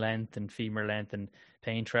bone length and femur length and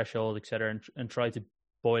pain threshold, etc., and try to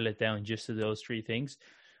boil it down just to those 3 things.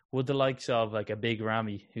 Would the likes of like a big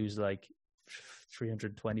Ramy, who's like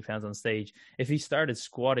 320 pounds on stage, if he started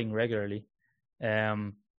squatting regularly,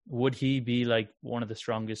 would he be like one of the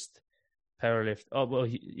strongest powerlift? Oh, well,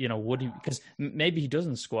 would he? Because maybe he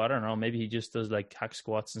doesn't squat. I don't know. Maybe he just does like hack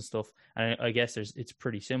squats and stuff. And I guess it's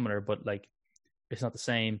pretty similar, but like it's not the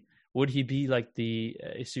same. Would he be like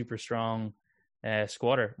a super strong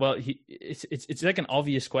squatter? Well, it's like an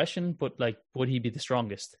obvious question, but like, would he be the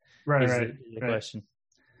strongest? Right. The question.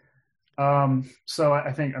 So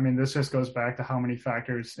I think, this just goes back to how many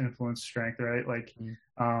factors influence strength, right? Like,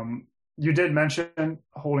 you did mention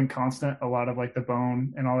holding constant a lot of like the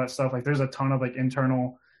bone and all that stuff. Like there's a ton of like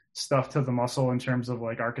internal stuff to the muscle in terms of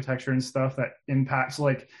like architecture and stuff that impacts.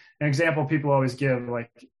 Like an example people always give,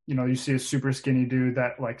 like, you see a super skinny dude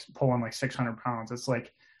that like pulling like 600 pounds. It's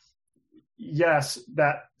like, yes,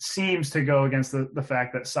 that seems to go against the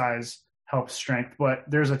fact that size helps strength, but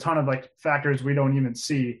there's a ton of like factors we don't even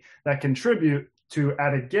see that contribute to,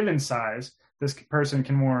 at a given size, this person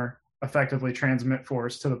can more effectively transmit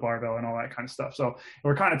force to the barbell and all that kind of stuff. So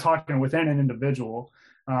we're kind of talking within an individual.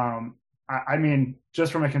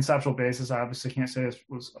 Just from a conceptual basis, I obviously can't say this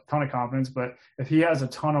was a ton of confidence, but if he has a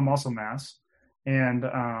ton of muscle mass and,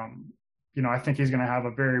 I think he's going to have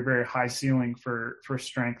a very, very high ceiling for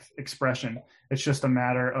strength expression. It's just a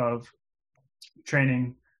matter of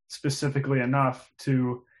training specifically enough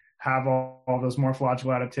to have all those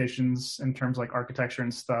morphological adaptations in terms of like architecture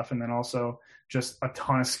and stuff. And then also just a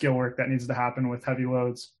ton of skill work that needs to happen with heavy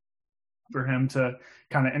loads for him to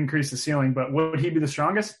kind of increase the ceiling. But would he be the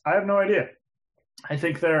strongest? I have no idea. I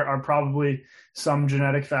think there are probably some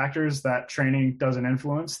genetic factors that training doesn't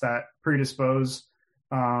influence that predispose,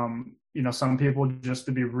 some people just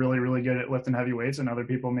to be really, really good at lifting heavy weights, and other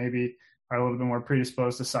people maybe are a little bit more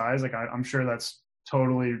predisposed to size. Like I'm sure that's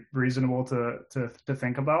totally reasonable to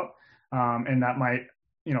think about. And that might,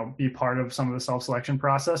 be part of some of the self-selection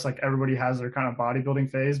process. Like everybody has their kind of bodybuilding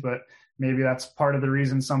phase, but maybe that's part of the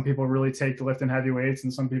reason some people really take to lifting heavy weights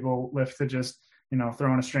and some people lift to just,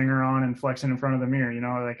 throwing a stringer on and flexing in front of the mirror.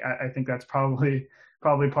 I think that's probably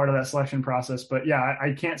part of that selection process. But yeah,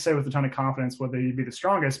 I can't say with a ton of confidence whether he'd be the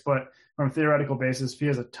strongest, but from a theoretical basis, if he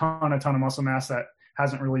has a ton of muscle mass that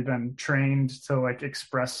hasn't really been trained to like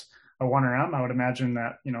express a 1RM, I would imagine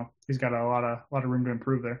that, he's got a lot of room to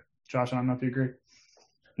improve there. Josh, I don't know if you agree.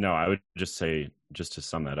 No, I would just say, just to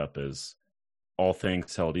sum that up, is all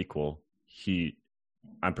things held equal,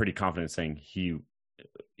 I'm pretty confident saying he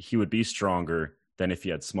would be stronger than if he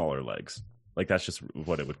had smaller legs. Like that's just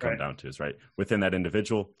what it would come down to, is right within that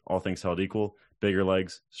individual, all things held equal, bigger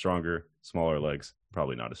legs, stronger, smaller legs,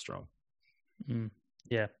 probably not as strong.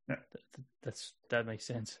 Yeah. That makes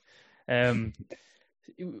sense. And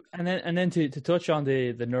then to touch on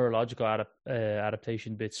the neurological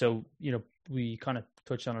adaptation bit. So, we kind of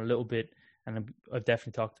touched on a little bit, and I've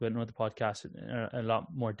definitely talked about in other podcasts a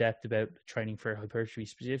lot more depth about training for hypertrophy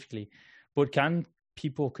specifically. But can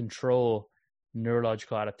people control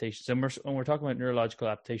neurological adaptations? And when we're talking about neurological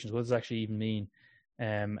adaptations, what does it actually even mean?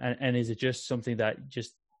 And is it just something that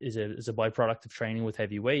just is a byproduct of training with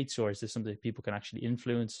heavy weights, or is this something that people can actually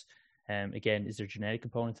influence? Again, is there a genetic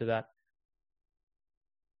component to that?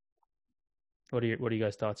 What are you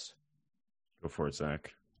guys' thoughts? Go for it,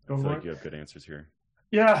 Zach. Go I feel for like it. you have good answers here.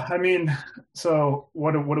 Yeah, I mean, so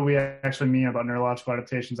what do we actually mean about neurological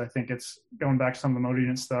adaptations? I think it's going back to some of the motor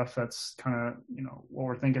unit stuff. That's kind of, what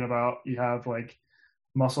we're thinking about. You have like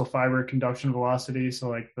muscle fiber conduction velocity, so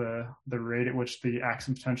like the rate at which the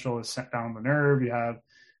action potential is sent down the nerve. You have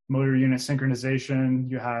motor unit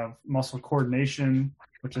synchronization. You have muscle coordination,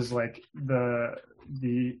 which is like the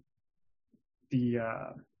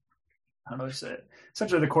how do I say it?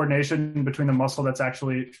 Essentially the coordination between the muscle that's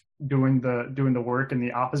actually doing the work and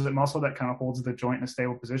the opposite muscle that kind of holds the joint in a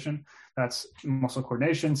stable position. That's muscle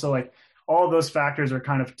coordination. So like all of those factors are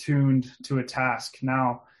kind of tuned to a task.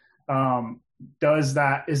 Now, is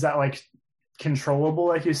that like controllable,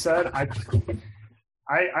 like you said? I'm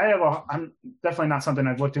definitely not something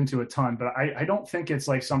I've looked into a ton, but I don't think it's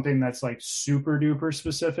like something that's like super duper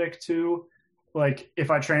specific to, like,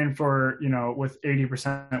 if I train for, with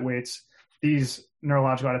 80% weights, these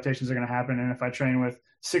neurological adaptations are going to happen. And if I train with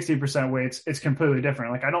 60% weights, it's completely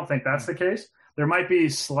different. Like, I don't think that's the case. There might be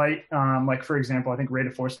slight, like, for example, I think rate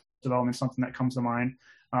of force development is something that comes to mind.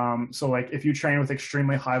 So like if you train with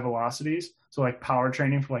extremely high velocities, so like power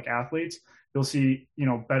training for like athletes, you'll see,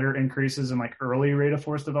 better increases in like early rate of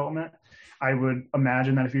force development. I would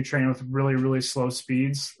imagine that if you train with really, really slow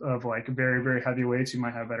speeds of like very, very heavy weights, you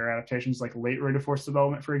might have better adaptations, like late rate of force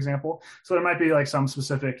development, for example. So there might be like some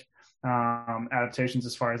specific adaptations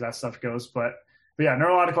as far as that stuff goes. But yeah,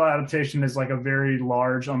 neurological adaptation is like a very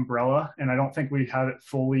large umbrella, and I don't think we have it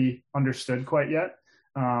fully understood quite yet.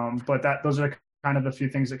 But those are kind of the few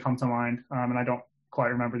things that come to mind. And I don't quite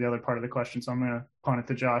remember the other part of the question, so I'm going to punt it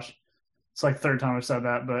to Josh. It's like the third time I've said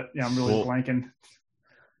that, but yeah, I'm really blanking.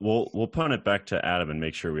 We'll punt it back to Adam and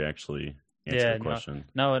make sure we actually answer the question.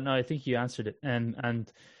 No, I think you answered it.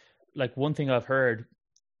 And like one thing I've heard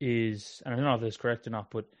is, and I don't know if it's correct or not,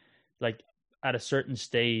 but like at a certain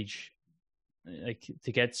stage, like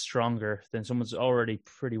to get stronger than someone's already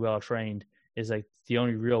pretty well trained is like the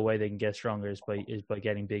only real way they can get stronger is by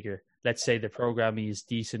getting bigger. Let's say the programming is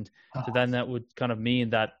decent. So then that would kind of mean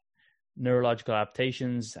that neurological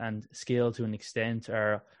adaptations and skill to an extent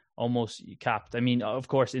are almost capped. I mean, of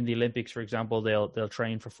course, in the Olympics, for example, they'll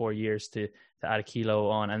train for 4 years to add a kilo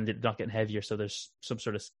on, and they're not getting heavier. So there's some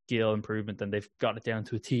sort of skill improvement, and they've got it down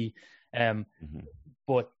to a T.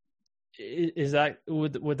 But is that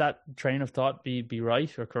would that train of thought be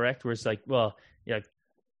right or correct? Where it's like, well, yeah,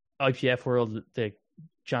 IPF world, the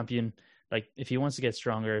champion, like if he wants to get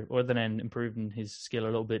stronger, other than improving his skill a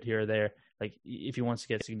little bit here or there, like if he wants to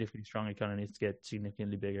get significantly stronger, he kind of needs to get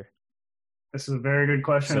significantly bigger. This is a very good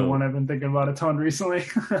question, and one I've been thinking about a ton recently.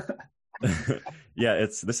 Yeah,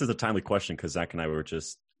 this is a timely question because Zach and I were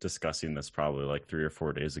just discussing this probably like 3 or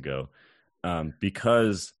 4 days ago,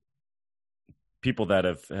 because people that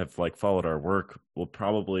have like followed our work will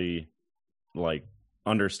probably like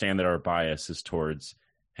understand that our bias is towards,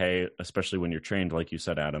 hey, especially when you're trained, like you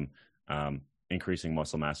said, Adam, increasing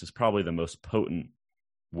muscle mass is probably the most potent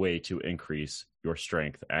way to increase your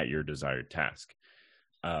strength at your desired task.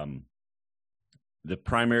 The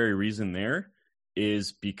primary reason there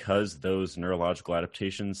is because those neurological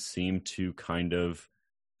adaptations seem to kind of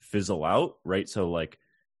fizzle out, right? So like,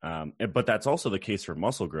 but that's also the case for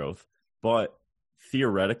muscle growth. But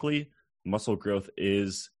theoretically, muscle growth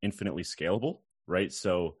is infinitely scalable, right?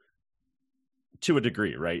 So to a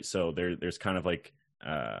degree, right? So there's kind of like,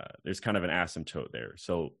 there's kind of an asymptote there.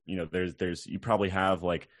 So, you probably have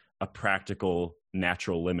like a practical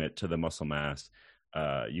natural limit to the muscle mass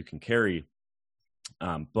you can carry.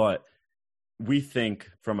 But we think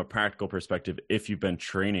from a practical perspective, if you've been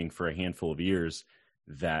training for a handful of years,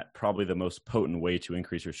 that probably the most potent way to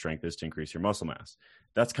increase your strength is to increase your muscle mass.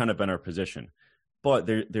 That's kind of been our position. But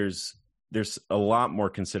there's a lot more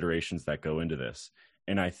considerations that go into this.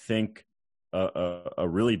 And I think a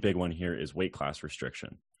really big one here is weight class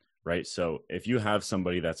restriction, right? So if you have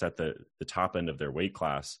somebody that's at the top end of their weight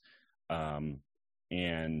class, and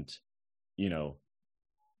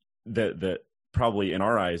that probably in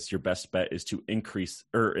our eyes, your best bet is to increase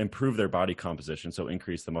or improve their body composition. So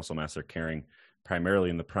increase the muscle mass they're carrying primarily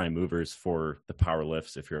in the prime movers for the power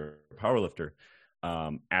lifts. If you're a power lifter,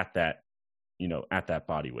 at that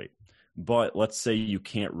body weight. But let's say you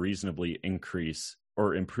can't reasonably increase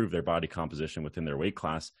or improve their body composition within their weight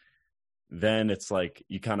class, then it's like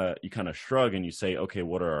you kind of shrug and you say, okay,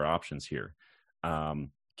 what are our options here?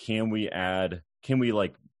 Can we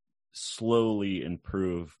like slowly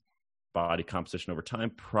improve body composition over time?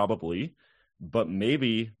 Probably, but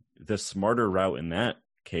maybe the smarter route in that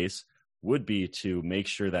case would be to make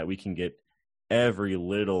sure that we can get every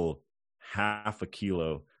little half a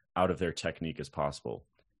kilo out of their technique as possible.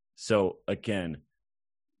 So again,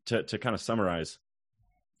 to kind of summarize,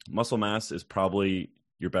 muscle mass is probably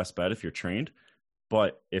your best bet if you're trained.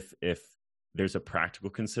 But if there's a practical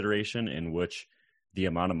consideration in which the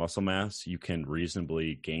amount of muscle mass you can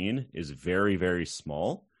reasonably gain is very, very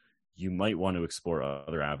small, you might want to explore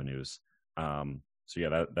other avenues. So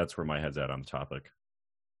yeah, that's where my head's at on the topic.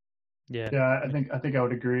 Yeah, I think I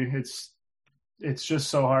would agree. It's just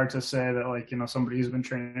so hard to say that, like, you know, somebody who's been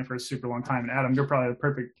training for a super long time. And Adam, you're probably the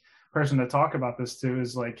perfect person to talk about this too,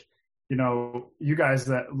 is like, you know, you guys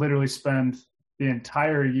that literally spend the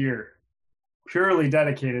entire year purely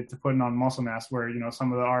dedicated to putting on muscle mass, where, you know,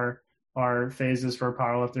 some of our phases for a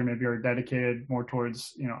powerlifter maybe are dedicated more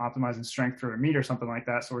towards, you know, optimizing strength through a meet or something like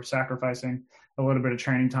that. So we're sacrificing a little bit of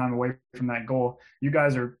training time away from that goal. You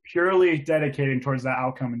guys are purely dedicated towards that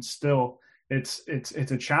outcome, and still it's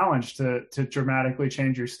a challenge to dramatically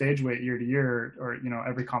change your stage weight year to year, or you know,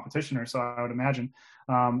 every competition or so, I would imagine.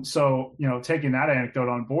 So, you know, taking that anecdote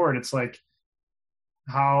on board, it's like,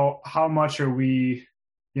 how much are we,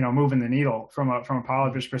 you know, moving the needle from a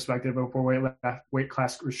powerlifter's perspective if we're weight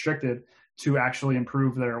class restricted to actually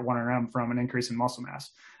improve their 1RM from an increase in muscle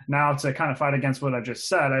mass. Now, to kind of fight against what I just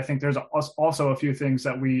said, I think there's also a few things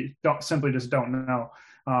that we just don't know.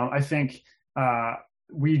 I think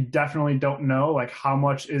we definitely don't know, like, how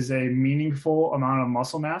much is a meaningful amount of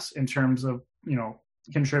muscle mass in terms of, you know,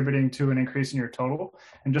 contributing to an increase in your total.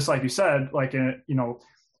 And just like you said, like, you know,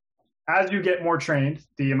 as you get more trained,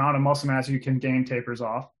 the amount of muscle mass you can gain tapers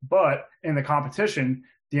off. But in the competition,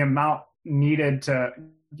 the amount needed to,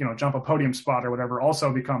 you know, jump a podium spot or whatever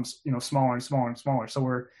also becomes, you know, smaller and smaller and smaller. So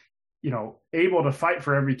we're, you know, able to fight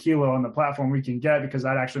for every kilo on the platform we can get, because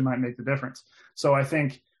that actually might make the difference. So I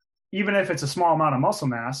think even if it's a small amount of muscle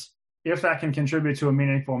mass, if that can contribute to a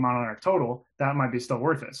meaningful amount on our total, that might be still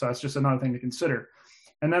worth it. So that's just another thing to consider.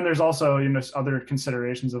 And then there's also, you know, other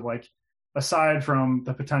considerations of, like, aside from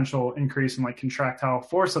the potential increase in, like, contractile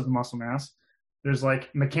force of the muscle mass, there's,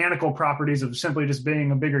 like, mechanical properties of simply just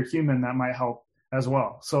being a bigger human that might help as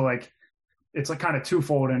well. So, like, it's like kind of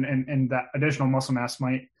twofold, and that additional muscle mass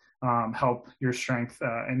might help your strength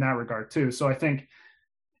in that regard too. So I think,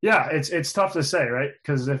 yeah, it's tough to say, right?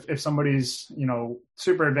 Because if somebody's, you know,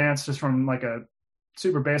 super advanced just from like a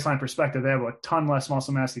super baseline perspective, they have a ton less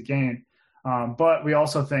muscle mass to gain. But we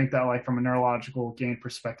also think that, like, from a neurological gain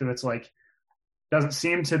perspective, it's like, doesn't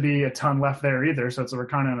seem to be a ton left there either. So we're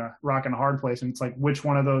kind of in a rock and a hard place. And it's like, which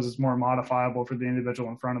one of those is more modifiable for the individual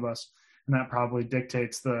in front of us? And that probably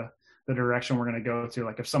dictates the direction we're going to go to.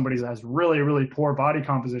 Like, if somebody has really, really poor body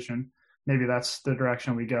composition, maybe that's the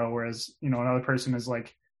direction we go. Whereas, you know, another person is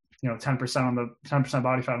like, you know, 10%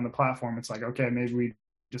 body fat on the platform. It's like, okay, maybe we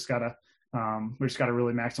just gotta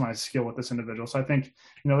really maximize skill with this individual. So I think,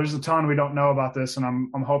 you know, there's a ton we don't know about this, and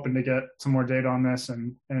I'm hoping to get some more data on this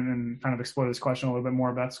and kind of explore this question a little bit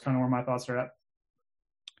more. But that's kind of where my thoughts are at.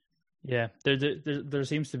 Yeah, there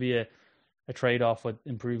seems to be a trade-off with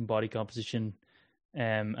improving body composition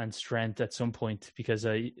and strength at some point, because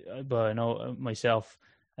but I know myself,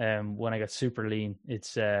 when I got super lean,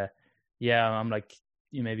 it's I'm like,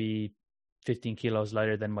 maybe 15 kilos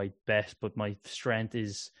lighter than my best, but my strength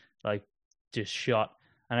is like just shot.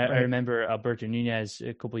 And I remember Alberto Nunez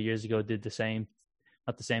a couple of years ago did the same,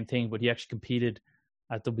 not the same thing, but he actually competed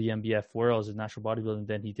at WMBF Worlds in natural bodybuilding.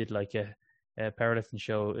 Then he did like a powerlifting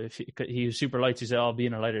show. If he was super light, so he said, "I'll be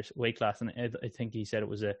in a lighter weight class," and I think he said it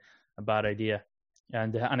was a bad idea.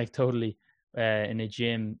 And anecdotally, in a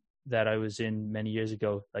gym that I was in many years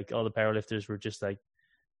ago, like, all the powerlifters were just like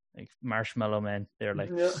marshmallow men. They're like,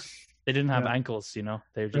 they didn't have ankles, you know.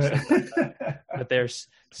 They're just but they're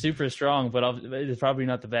super strong. But it's probably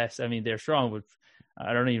not the best. I mean, they're strong, but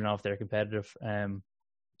I don't even know if they're competitive.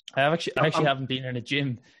 I actually haven't been in a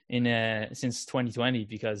gym since 2020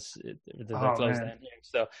 because they're closed down here.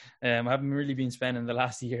 So I haven't really been spending the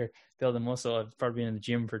last year building muscle. I've probably been in the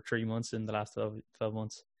gym for 3 months in the last 12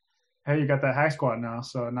 months. Hey, you got that hack squat now,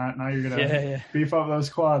 so now you're gonna beef up those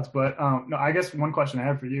quads. But no, I guess one question I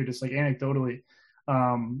have for you, just like anecdotally,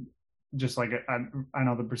 just like I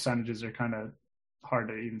know the percentages are kind of hard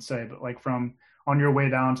to even say, but like from on your way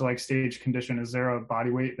down to like stage condition, is there a body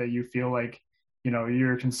weight that you feel like, you know,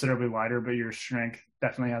 you're considerably lighter, but your strength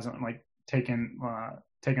definitely hasn't like taken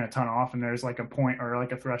a ton off, and there's like a point or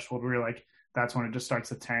like a threshold where you're like, that's when it just starts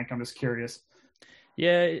to tank? I'm just curious.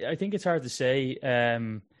 Yeah, I think it's hard to say.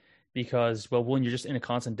 because, well, one, you're just in a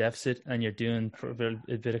constant deficit and you're doing a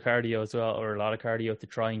bit of cardio as well, or a lot of cardio to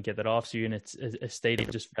try and get that off. So you're in a state of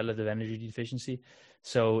just relative energy deficiency.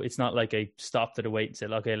 So it's not like I stopped at a weight and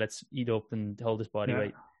said, okay, let's eat up and hold this body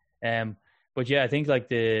weight. But yeah, I think like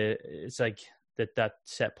it's like that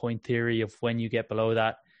set point theory of when you get below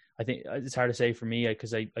that. I think it's hard to say for me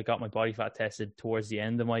because I got my body fat tested towards the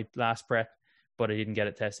end of my last prep, but I didn't get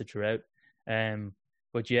it tested throughout.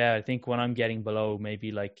 But yeah, I think when I'm getting below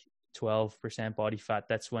maybe like 12% body fat,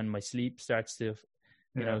 that's when my sleep starts to,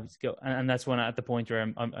 you know, go, and that's when at the point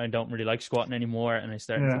where I don't really like squatting anymore, and I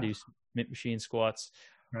start to do machine squats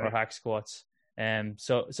or hack squats.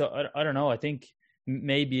 So I don't know. I think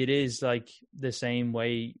maybe it is like the same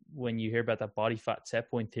way when you hear about that body fat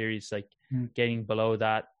set point theory. It's like getting below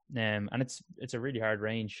that, and it's a really hard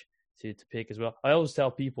range to pick as well. I always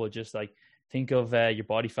tell people just like think of your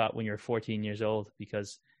body fat when you're 14 years old,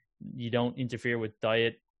 because you don't interfere with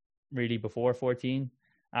diet really before 14.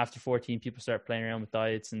 After 14, people start playing around with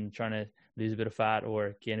diets and trying to lose a bit of fat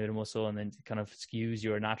or gain a bit of muscle, and then it kind of skews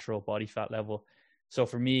your natural body fat level. So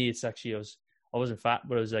for me, it's actually I wasn't fat,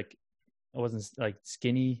 but I wasn't like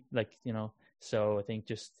skinny, like, you know. So I think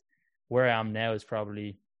just where I am now is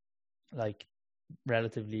probably like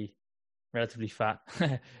relatively fat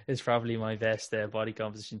is probably my best body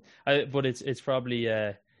composition. But it's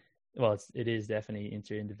probably well, it is definitely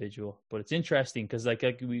inter-individual, but it's interesting because like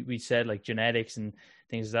we said, like genetics and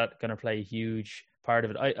things like that going to play a huge part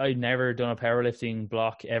of it. I never done a powerlifting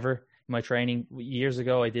block ever in my training. Years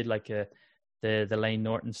ago, I did like the Lane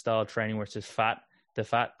Norton style training where it's just the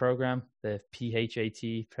FAT program, the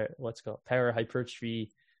PHAT, what's it called, power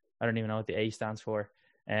hypertrophy. I don't even know what the A stands for.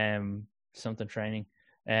 Something training.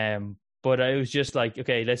 But I was just like,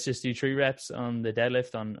 okay, let's just do 3 reps on the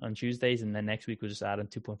deadlift on Tuesdays, and then next week we'll just add on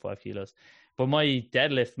 2.5 kilos. But my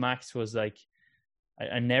deadlift max was like,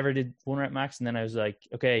 I never did 1 rep max, and then I was like,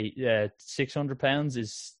 okay, 600 pounds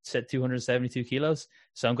is set 272 kilos,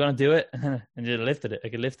 so I'm gonna do it, and just lifted it. I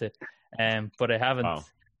could lift it, but I haven't. Wow.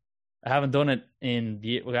 I haven't done it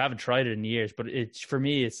I haven't tried it in years. But for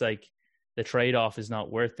me, it's like the trade off is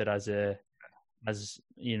not worth it as a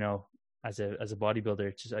bodybuilder.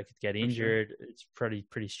 It's just I could get injured. Sure. It's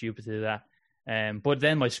pretty stupid to do that. But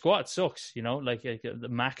then my squat sucks, you know, like the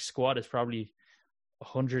max squat is probably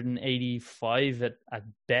 185 at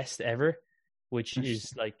best ever, which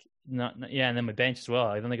is like not. And then my bench as well.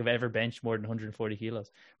 I don't think I've ever benched more than 140 kilos.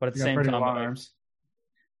 But at the same time,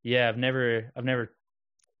 I've never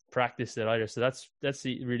practiced it either. So that's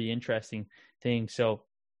the really interesting thing. So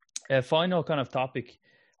a final kind of topic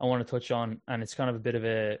I want to touch on, and it's kind of a bit of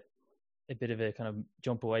a kind of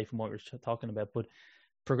jump away from what we're talking about, but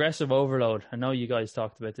progressive overload. I know you guys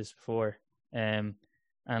talked about this before, and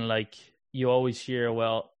like you always hear,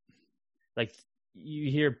 well, like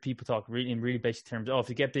you hear people talk in really basic terms. Oh, if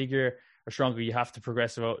you get bigger or stronger, you have to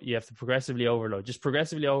progressively overload. Just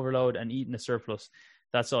progressively overload and eat in a surplus.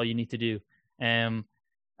 That's all you need to do. And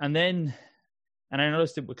I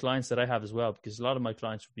noticed it with clients that I have as well, because a lot of my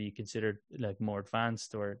clients would be considered like more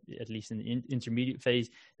advanced, or at least in the intermediate phase.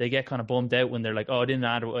 They get kind of bummed out when they're like, oh, I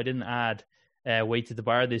didn't add weight to the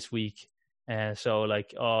bar this week. So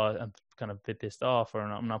like, oh, I'm kind of a bit pissed off, or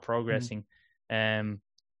I'm not progressing. And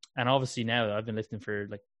obviously now I've been lifting for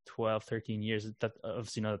like 12, 13 years. That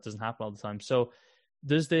obviously that doesn't happen all the time. So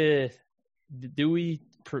do we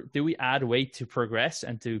add weight to progress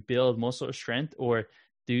and to build muscle or strength, or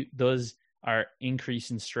does our increase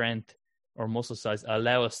in strength or muscle size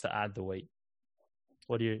allow us to add the weight?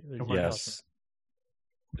 What do you? Yes.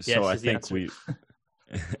 So I think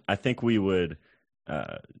we would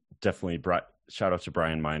definitely shout out to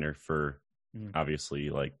Brian Miner for obviously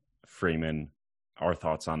like framing our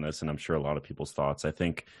thoughts on this, and I'm sure a lot of people's thoughts. I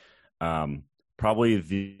think probably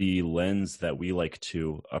the lens that we like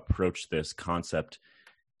to approach this concept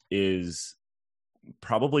is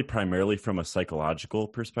probably primarily from a psychological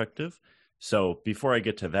perspective. So before I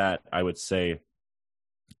get to that, I would say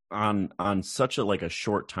on such a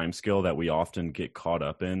short time scale that we often get caught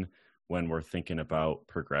up in when we're thinking about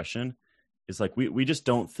progression is like we just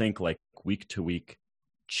don't think like week to week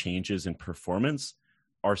changes in performance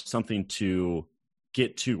are something to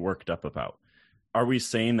get too worked up about. Are we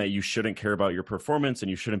saying that you shouldn't care about your performance and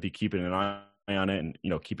you shouldn't be keeping an eye on it and, you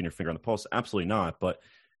know, keeping your finger on the pulse? Absolutely not. But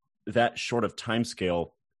that short of time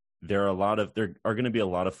scale, there are going to be a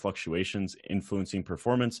lot of fluctuations influencing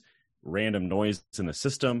performance, random noise in the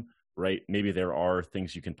system, right? Maybe there are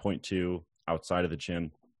things you can point to outside of the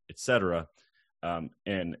gym, etc. And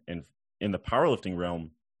in the powerlifting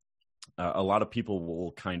realm, a lot of people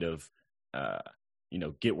will kind of,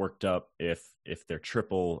 get worked up if they're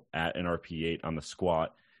triple at an RP8 on the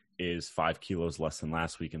squat is 5 kilos less than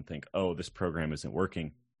last week and think, oh, this program isn't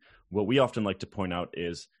working. What we often like to point out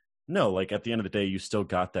is, no, like at the end of the day, you still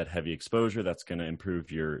got that heavy exposure that's going to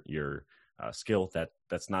improve your skill.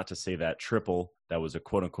 That's not to say that triple, that was a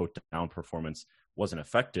quote unquote down performance, wasn't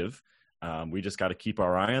effective. We just got to keep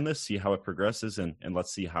our eye on this, see how it progresses, and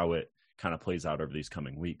let's see how it kind of plays out over these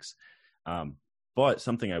coming weeks. But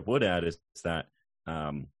something I would add is that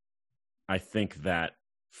I think that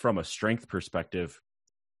from a strength perspective,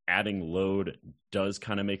 adding load does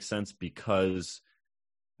kind of make sense because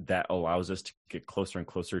that allows us to get closer and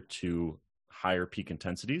closer to higher peak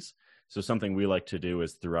intensities. So something we like to do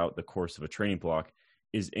is throughout the course of a training block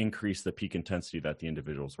is increase the peak intensity that the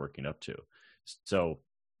individual is working up to. So,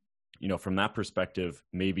 from that perspective,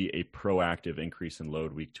 maybe a proactive increase in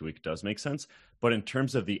load week to week does make sense. But in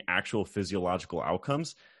terms of the actual physiological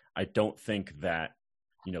outcomes, I don't think that,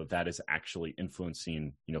 that is actually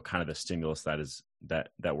influencing, kind of the stimulus that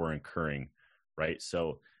we're incurring, right?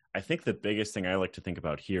 So I think the biggest thing I like to think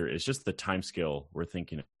about here is just the time scale we're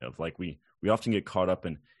thinking of. Like we often get caught up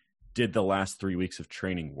in, did the last 3 weeks of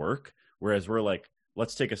training work? Whereas we're like,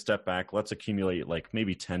 let's take a step back. Let's accumulate like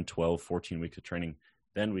maybe 10, 12, 14 weeks of training.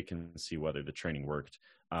 Then we can see whether the training worked.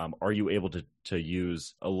 Are you able to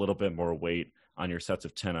use a little bit more weight on your sets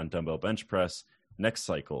of 10 on dumbbell bench press next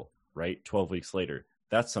cycle, right? 12 weeks later.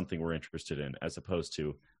 That's something we're interested in, as opposed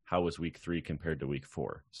to how was week 3 compared to week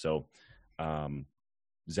 4. So,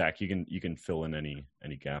 Zach, you can fill in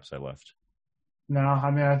any gaps I left. No,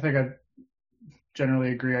 I mean, I think I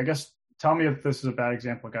generally agree. I guess tell me if this is a bad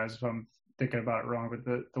example, guys, if I'm thinking about it wrong.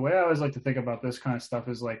 But the way I always like to think about this kind of stuff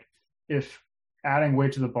is like, if adding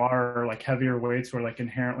weight to the bar or like heavier weights were like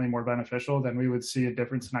inherently more beneficial, then we would see a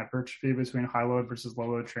difference in hypertrophy between high load versus low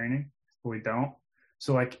load training, but we don't.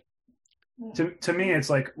 So like, to me, it's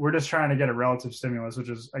like we're just trying to get a relative stimulus, which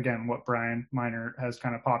is, again, what Brian Miner has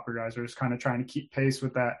kind of popularized. We're just kind of trying to keep pace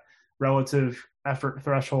with that relative effort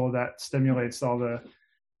threshold that stimulates all the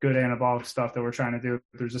good anabolic stuff that we're trying to do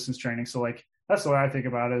with resistance training. So like, that's the way I think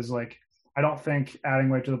about it, is like, I don't think adding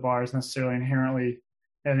weight to the bar is necessarily inherently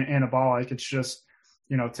anabolic. It's just,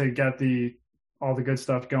 to get all the good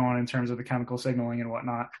stuff going in terms of the chemical signaling and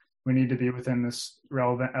whatnot, we need to be within this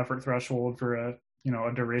relevant effort threshold for a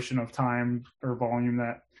duration of time or volume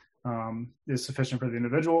that is sufficient for the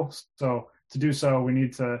individual. So to do so, we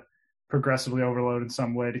need to progressively overload in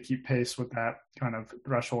some way to keep pace with that kind of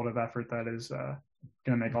threshold of effort that is going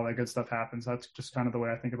to make all that good stuff happen. So that's just kind of the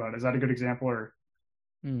way I think about it. Is that a good example? Or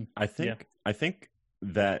I think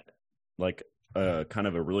that like kind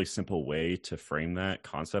of a really simple way to frame that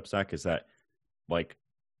concept, Zach, is that like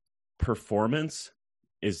performance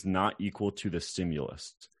is not equal to the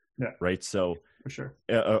stimulus. Yeah. Right. So for sure.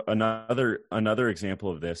 Another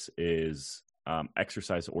example of this is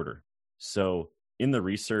exercise order. So in the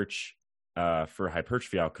research for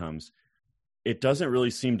hypertrophy outcomes, it doesn't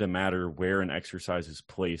really seem to matter where an exercise is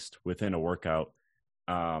placed within a workout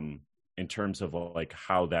in terms of like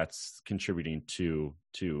how that's contributing to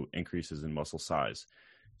increases in muscle size.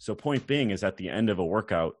 So point being is, at the end of a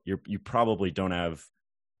workout, you probably don't have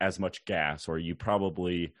as much gas, or your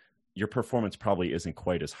performance probably isn't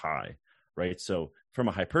quite as high, right? So from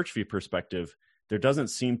a hypertrophy perspective, there doesn't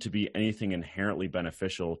seem to be anything inherently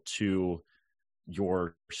beneficial to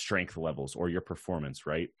your strength levels or your performance,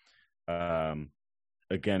 right?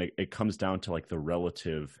 Again, it comes down to like the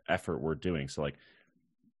relative effort we're doing. So like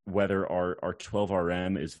whether our 12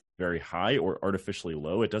 RM is very high or artificially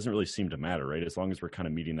low, it doesn't really seem to matter, right? As long as we're kind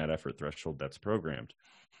of meeting that effort threshold that's programmed.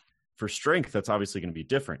 For strength, that's obviously going to be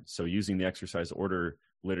different. So using the exercise order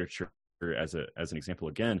literature as an example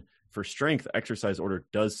again, for strength, exercise order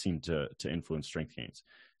does seem to influence strength gains.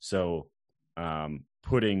 So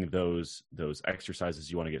putting those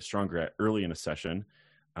exercises you want to get stronger at early in a session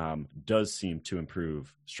does seem to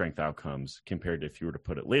improve strength outcomes compared to if you were to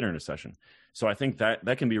put it later in a session. So I think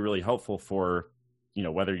that can be really helpful for,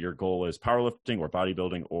 whether your goal is powerlifting or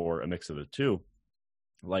bodybuilding or a mix of the two.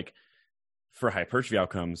 Like for hypertrophy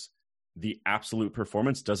outcomes, the absolute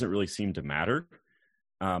performance doesn't really seem to matter.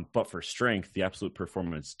 But for strength, the absolute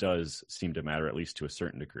performance does seem to matter, at least to a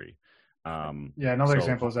certain degree. Another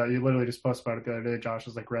example is that you literally just posted about it the other day, Josh,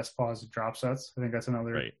 is like rest, pause, drop sets. I think that's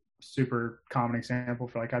another super common example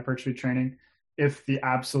for like hypertrophy training. If the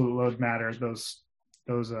absolute load matters, those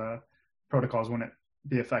protocols wouldn't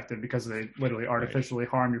be effective because they literally artificially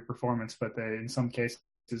harm your performance, but they, in some cases,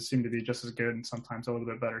 seem to be just as good and sometimes a little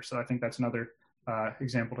bit better. So I think that's another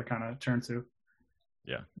example to kind of turn to.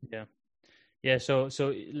 Yeah. So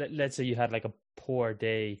let's say you had like a poor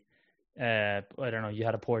day. I don't know. You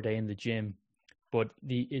had a poor day in the gym, but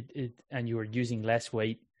and you were using less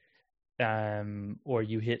weight. or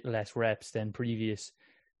you hit less reps than previous,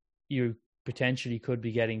 you potentially could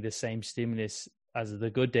be getting the same stimulus as the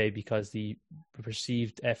good day because the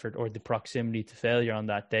perceived effort or the proximity to failure on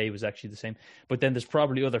that day was actually the same. But then there's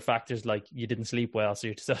probably other factors like you didn't sleep well, so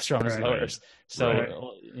your testosterone is lower. Right.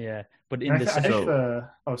 So yeah, but in I think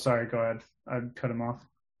oh, sorry, go ahead. I'd cut him off.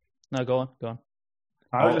 No, go on.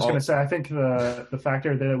 I was just going to say, I think the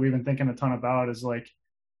factor that we've been thinking a ton about is like,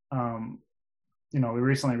 we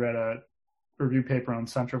recently read a review paper on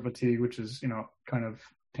central fatigue, which is, kind of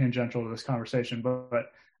tangential to this conversation,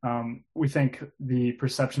 but we think the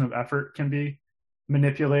perception of effort can be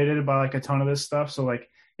manipulated by like a ton of this stuff. So like,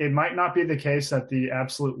 it might not be the case that the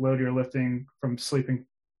absolute load you're lifting from sleeping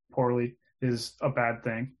poorly is a bad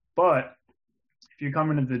thing, but if you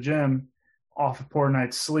come into the gym off a poor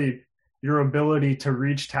night's sleep, your ability to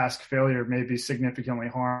reach task failure may be significantly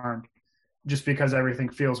harmed just because everything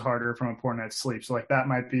feels harder from a poor night's sleep. So like that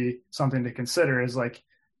might be something to consider, is like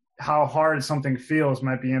how hard something feels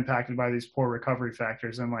might be impacted by these poor recovery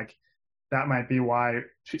factors. And like, that might be why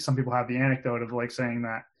some people have the anecdote of like saying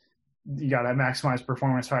that you got to maximize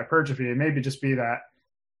performance for hypertrophy. It may just be that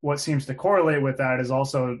what seems to correlate with that is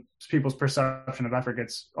also people's perception of effort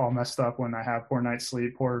gets all messed up when I have poor night's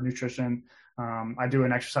sleep, poor nutrition. I do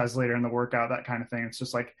an exercise later in the workout, that kind of thing. It's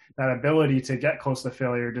just like that ability to get close to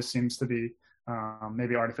failure just seems to be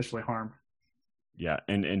maybe artificially harmed. Yeah.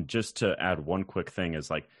 And just to add one quick thing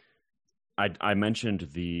is like, I mentioned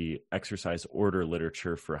the exercise order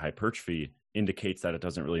literature for hypertrophy indicates that it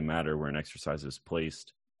doesn't really matter where an exercise is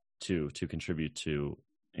placed to contribute to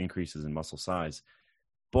increases in muscle size.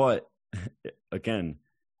 But again,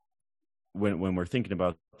 when we're thinking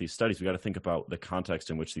about these studies, we got to think about the context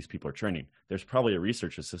in which these people are training. There's probably a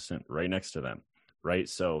research assistant right next to them, right?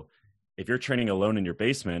 So if you're training alone in your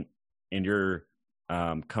basement and you're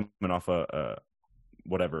coming off a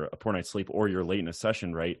poor night's sleep, or you're late in a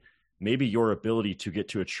session, right? Maybe your ability to get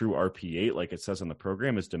to a true RP8, like it says in the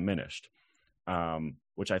program, is diminished,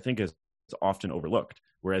 which I think is often overlooked.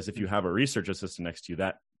 Whereas if you have a research assistant next to you,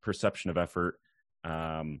 that perception of effort,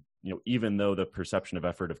 even though the perception of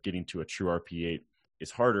effort of getting to a true RP8 is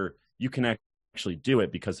harder, you can actually do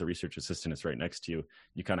it because the research assistant is right next to you.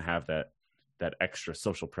 You kind of have that extra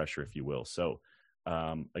social pressure, if you will. So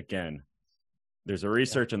again, there's a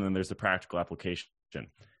research and then there's the practical application.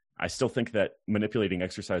 I still think that manipulating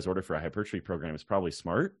exercise order for a hypertrophy program is probably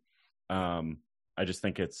smart. I just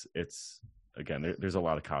think it's again, there's a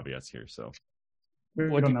lot of caveats here. So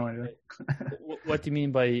we don't know anything. What do you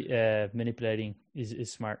mean by manipulating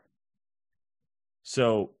is smart?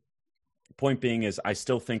 So point being is I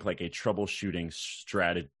still think like a troubleshooting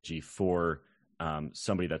strategy for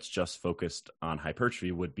somebody that's just focused on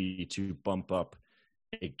hypertrophy would be to bump up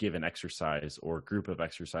a given exercise or group of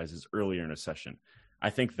exercises earlier in a session. I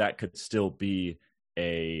think that could still be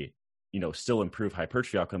still improve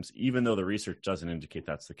hypertrophy outcomes, even though the research doesn't indicate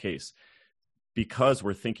that's the case, because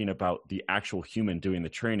we're thinking about the actual human doing the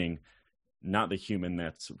training, not the human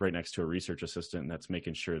that's right next to a research assistant that's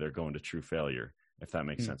making sure they're going to true failure, if that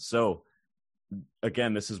makes sense. So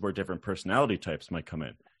again, this is where different personality types might come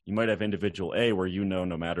in. You might have individual A where,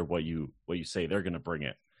 no matter what you say, they're going to bring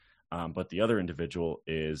it. But the other individual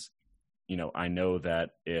is, I know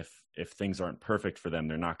that if things aren't perfect for them,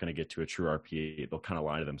 they're not going to get to a true RPA. They'll kind of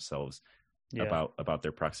lie to themselves about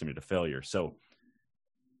their proximity to failure. So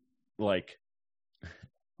like,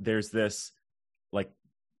 there's this, like,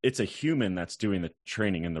 it's a human that's doing the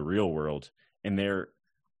training in the real world, and their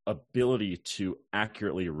ability to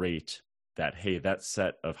accurately rate that, hey, that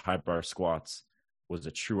set of high bar squats was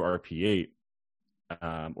a true RP8,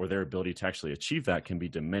 or their ability to actually achieve that can be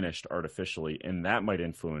diminished artificially, and that might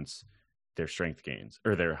influence their strength gains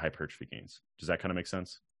or their hypertrophy gains. Does that kind of make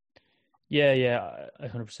sense? Yeah, I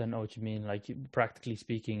 100% know what you mean. Like, practically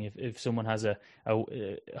speaking, if someone has a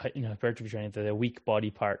hypertrophy training, that a weak body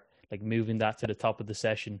part, like moving that to the top of the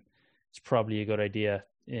session, it's probably a good idea.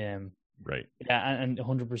 Right. Yeah, and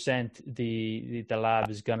 100%, the lab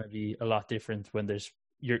is going to be a lot different when there's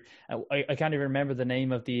I can't even remember the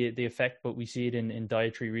name of the effect, but we see it in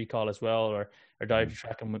dietary recall as well, or dietary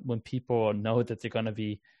tracking. When people know that they're going to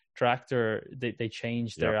be tracked, or they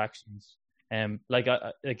change their actions.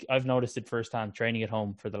 I've noticed it firsthand training at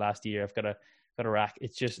home for the last year. I've got a rack.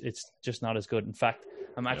 It's just not as good. In fact,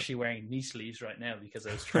 I'm actually wearing knee sleeves right now because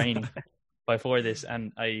I was training before this,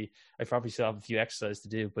 and I probably still have a few exercises to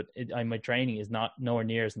do, but my training is nowhere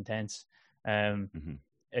near as intense.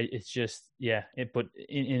 It's just but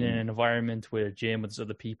in an environment with a gym with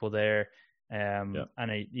other people there, and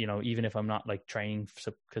I even if I'm not like training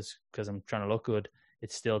because I'm trying to look good,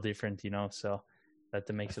 it's still different, so that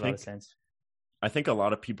makes a lot of sense. I think a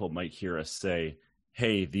lot of people might hear us say,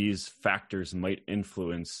 hey, these factors might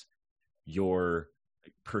influence your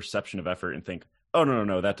perception of effort, and think, oh,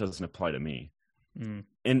 no, that doesn't apply to me.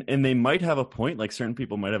 And they might have a point, like certain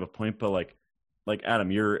people might have a point, but like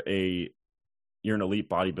Adam, you're an elite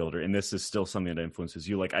bodybuilder, and this is still something that influences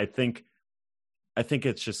you. Like, I think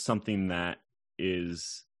it's just something that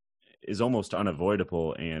is almost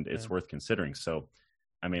unavoidable, and it's worth considering. So,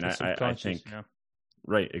 I mean, I think,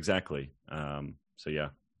 right, exactly. So yeah.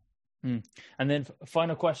 And then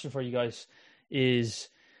final question for you guys is,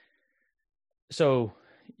 so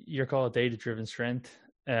you're called data-driven strength.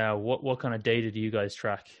 What kind of data do you guys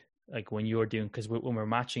track? Like when you're doing, because when we're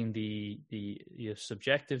matching the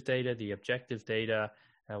subjective data, the objective data,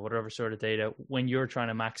 whatever sort of data, when you're trying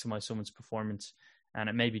to maximize someone's performance, and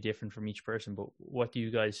it may be different from each person, but what do you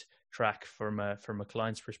guys track from a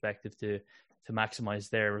client's perspective to maximize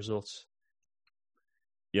their results?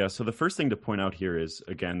 Yeah, so the first thing to point out here is,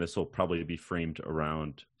 again, this will probably be framed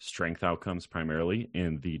around strength outcomes primarily,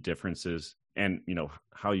 and the differences, and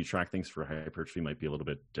how you track things for hypertrophy might be a little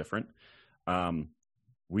bit different.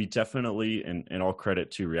 We definitely, and all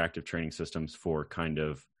credit to Reactive Training Systems for kind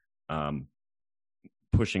of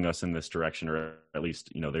pushing us in this direction, or at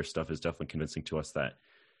least, their stuff is definitely convincing to us that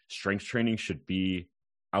strength training should be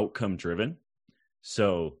outcome driven.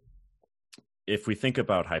 So if we think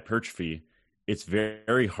about hypertrophy, it's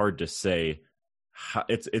very hard to say,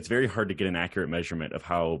 it's very hard to get an accurate measurement of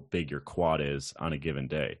how big your quad is on a given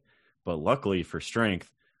day. But luckily for strength,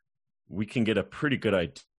 we can get a pretty good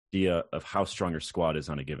idea of how strong your squat is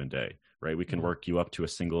on a given day, right? We can work you up to a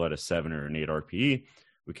single at a 7 or an 8 RPE.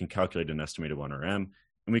 We can calculate an estimated 1 RM,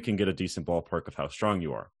 and we can get a decent ballpark of how strong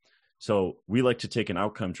you are. So we like to take an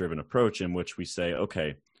outcome-driven approach in which we say,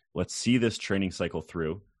 okay, let's see this training cycle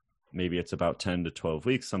through. Maybe it's about 10 to 12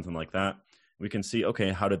 weeks, something like that. We can see,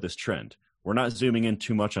 okay, how did this trend? We're not zooming in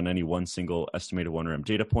too much on any one single estimated 1 RM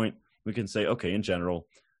data point. We can say, okay, in general,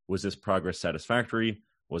 was this progress satisfactory?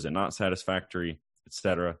 Was it not satisfactory,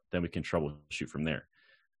 etc.? Then we can troubleshoot from there.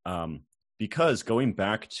 Because going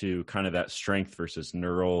back to kind of that strength versus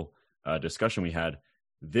neural discussion we had,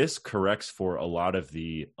 this corrects for a lot of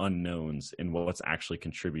the unknowns in what's actually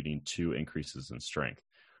contributing to increases in strength,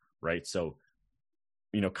 right? So,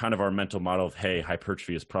 kind of our mental model of, hey,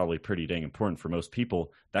 hypertrophy is probably pretty dang important for most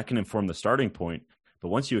people, that can inform the starting point. But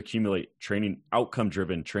once you accumulate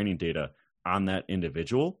outcome-driven training data on that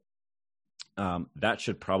individual, that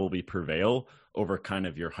should probably prevail over kind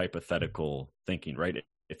of your hypothetical thinking, right?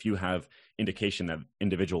 If you have indication that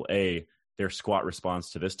individual A, their squat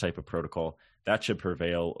responds to this type of protocol, that should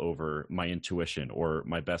prevail over my intuition or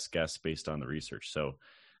my best guess based on the research. So,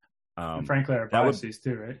 and frankly, our biases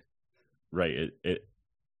too, right? Right.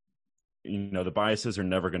 The biases are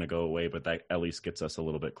never going to go away, but that at least gets us a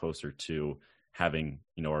little bit closer to having,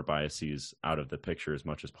 our biases out of the picture as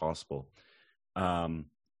much as possible. On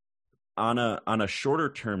a shorter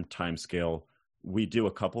term time scale, we do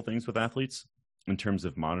a couple things with athletes in terms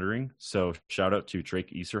of monitoring. So shout out to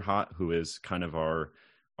Drake Easerhot, who is kind of our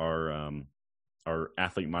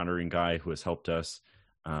athlete monitoring guy who has helped us,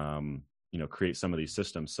 create some of these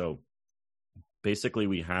systems. So basically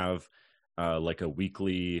we have like a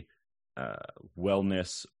weekly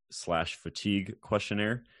wellness / fatigue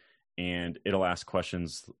questionnaire, and it'll ask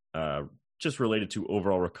questions just related to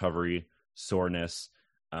overall recovery, soreness.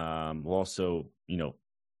 We'll also,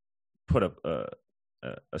 put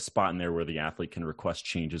a spot in there where the athlete can request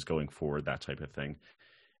changes going forward, that type of thing.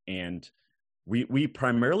 And we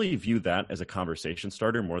primarily view that as a conversation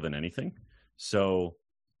starter more than anything. So,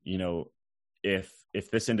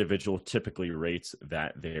 if this individual typically rates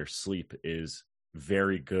that their sleep is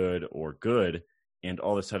very good or good, and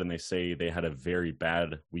all of a sudden they say they had a very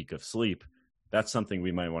bad week of sleep, that's something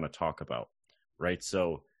we might want to talk about, right?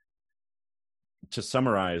 So to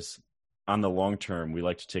summarize, on the long term, we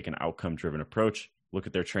like to take an outcome-driven approach, look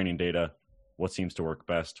at their training data, what seems to work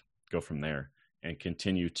best, go from there, and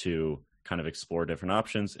continue to kind of explore different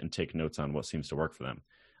options and take notes on what seems to work for them.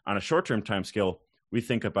 On a short-term time scale, we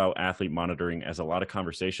think about athlete monitoring as a lot of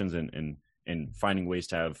conversations and finding ways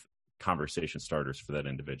to have conversation starters for that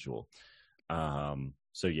individual.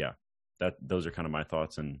 So yeah, those are kind of my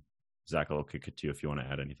thoughts, and Zach, I'll kick it to you if you want to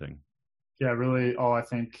add anything. Yeah, really all I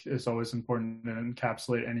think is always important to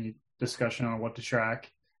encapsulate any discussion on what to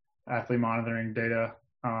track, athlete monitoring data.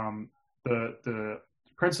 The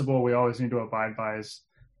principle we always need to abide by is,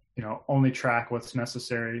 only track what's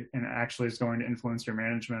necessary and actually is going to influence your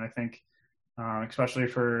management. I think, especially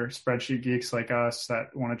for spreadsheet geeks like us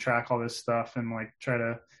that want to track all this stuff and like try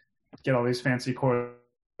to get all these fancy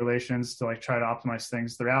correlations to like try to optimize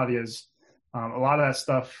things. The reality is a lot of that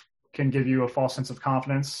stuff can give you a false sense of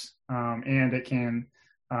confidence, and it can,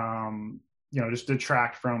 just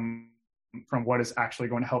detract from what is actually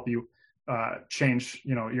going to help you change,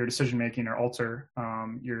 your decision making or alter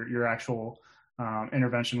your actual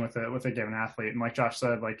intervention with a given athlete. And like Josh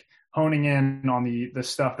said, like honing in on the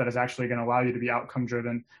stuff that is actually going to allow you to be outcome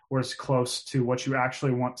driven or is close to what you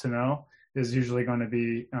actually want to know is usually going to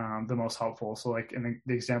be the most helpful. So like in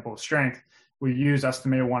the example of strength, we use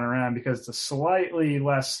estimated 1RM because it's a slightly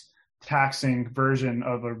less taxing version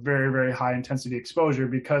of a very, very high intensity exposure,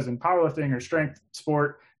 because in powerlifting or strength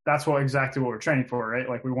sport, that's exactly what we're training for, right?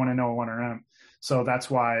 Like we want to know 1RM. So that's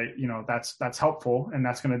why, that's helpful, and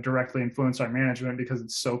that's going to directly influence our management because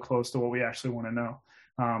it's so close to what we actually want to know.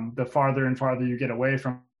 The farther and farther you get away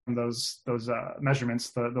from those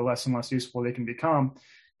measurements, the less and less useful they can become.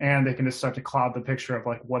 And they can just start to cloud the picture of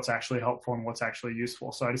like what's actually helpful and what's actually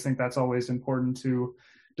useful. So I just think that's always important to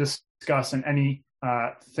discuss in any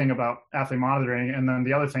thing about athlete monitoring. And then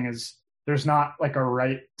the other thing is there's not like a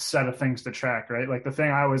right set of things to track, right? Like the thing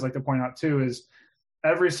I always like to point out too is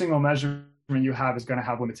every single measurement you have is going to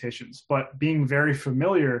have limitations, but being very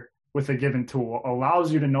familiar with a given tool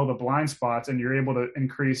allows you to know the blind spots, and you're able to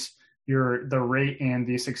increase the rate and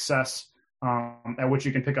the success at which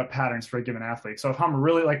you can pick up patterns for a given athlete. So if I'm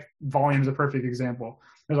really like volume is a perfect example.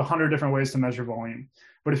 There's 100 different ways to measure volume,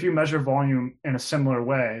 but if you measure volume in a similar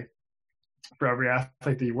way for every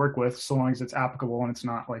athlete that you work with, so long as it's applicable and it's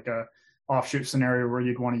not like a offshoot scenario where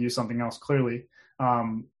you'd want to use something else clearly,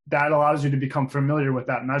 that allows you to become familiar with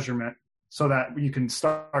that measurement so that you can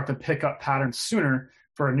start to pick up patterns sooner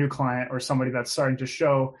for a new client or somebody that's starting to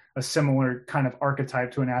show a similar kind of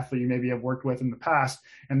archetype to an athlete you maybe have worked with in the past,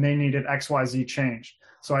 and they needed XYZ change.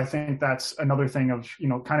 So I think that's another thing of,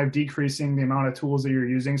 kind of decreasing the amount of tools that you're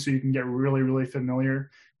using so you can get really, really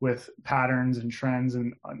familiar with patterns and trends.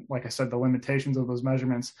 And like I said, the limitations of those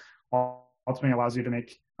measurements ultimately allows you to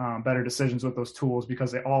make better decisions with those tools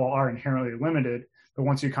because they all are inherently limited. But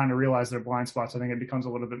once you kind of realize their blind spots, I think it becomes a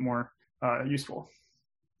little bit more useful.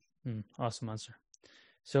 Awesome answer.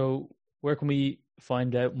 So where can we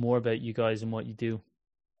find out more about you guys and what you do?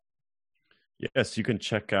 Yes, you can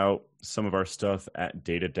check out some of our stuff at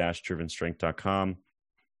data-drivenstrength.com. You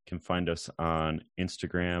can find us on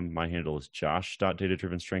Instagram. My handle is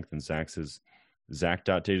josh.datadrivenstrength and Zach's is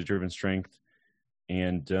zach.datadrivenstrength.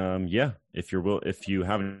 And if you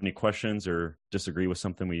have any questions or disagree with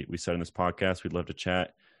something we said in this podcast, we'd love to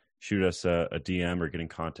chat. Shoot us a DM or get in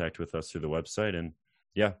contact with us through the website. And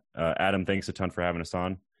Adam, thanks a ton for having us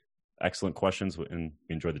on. Excellent questions, and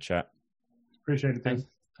we enjoyed the chat. Appreciate it, Dave.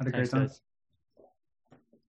 Had a great time. Guys.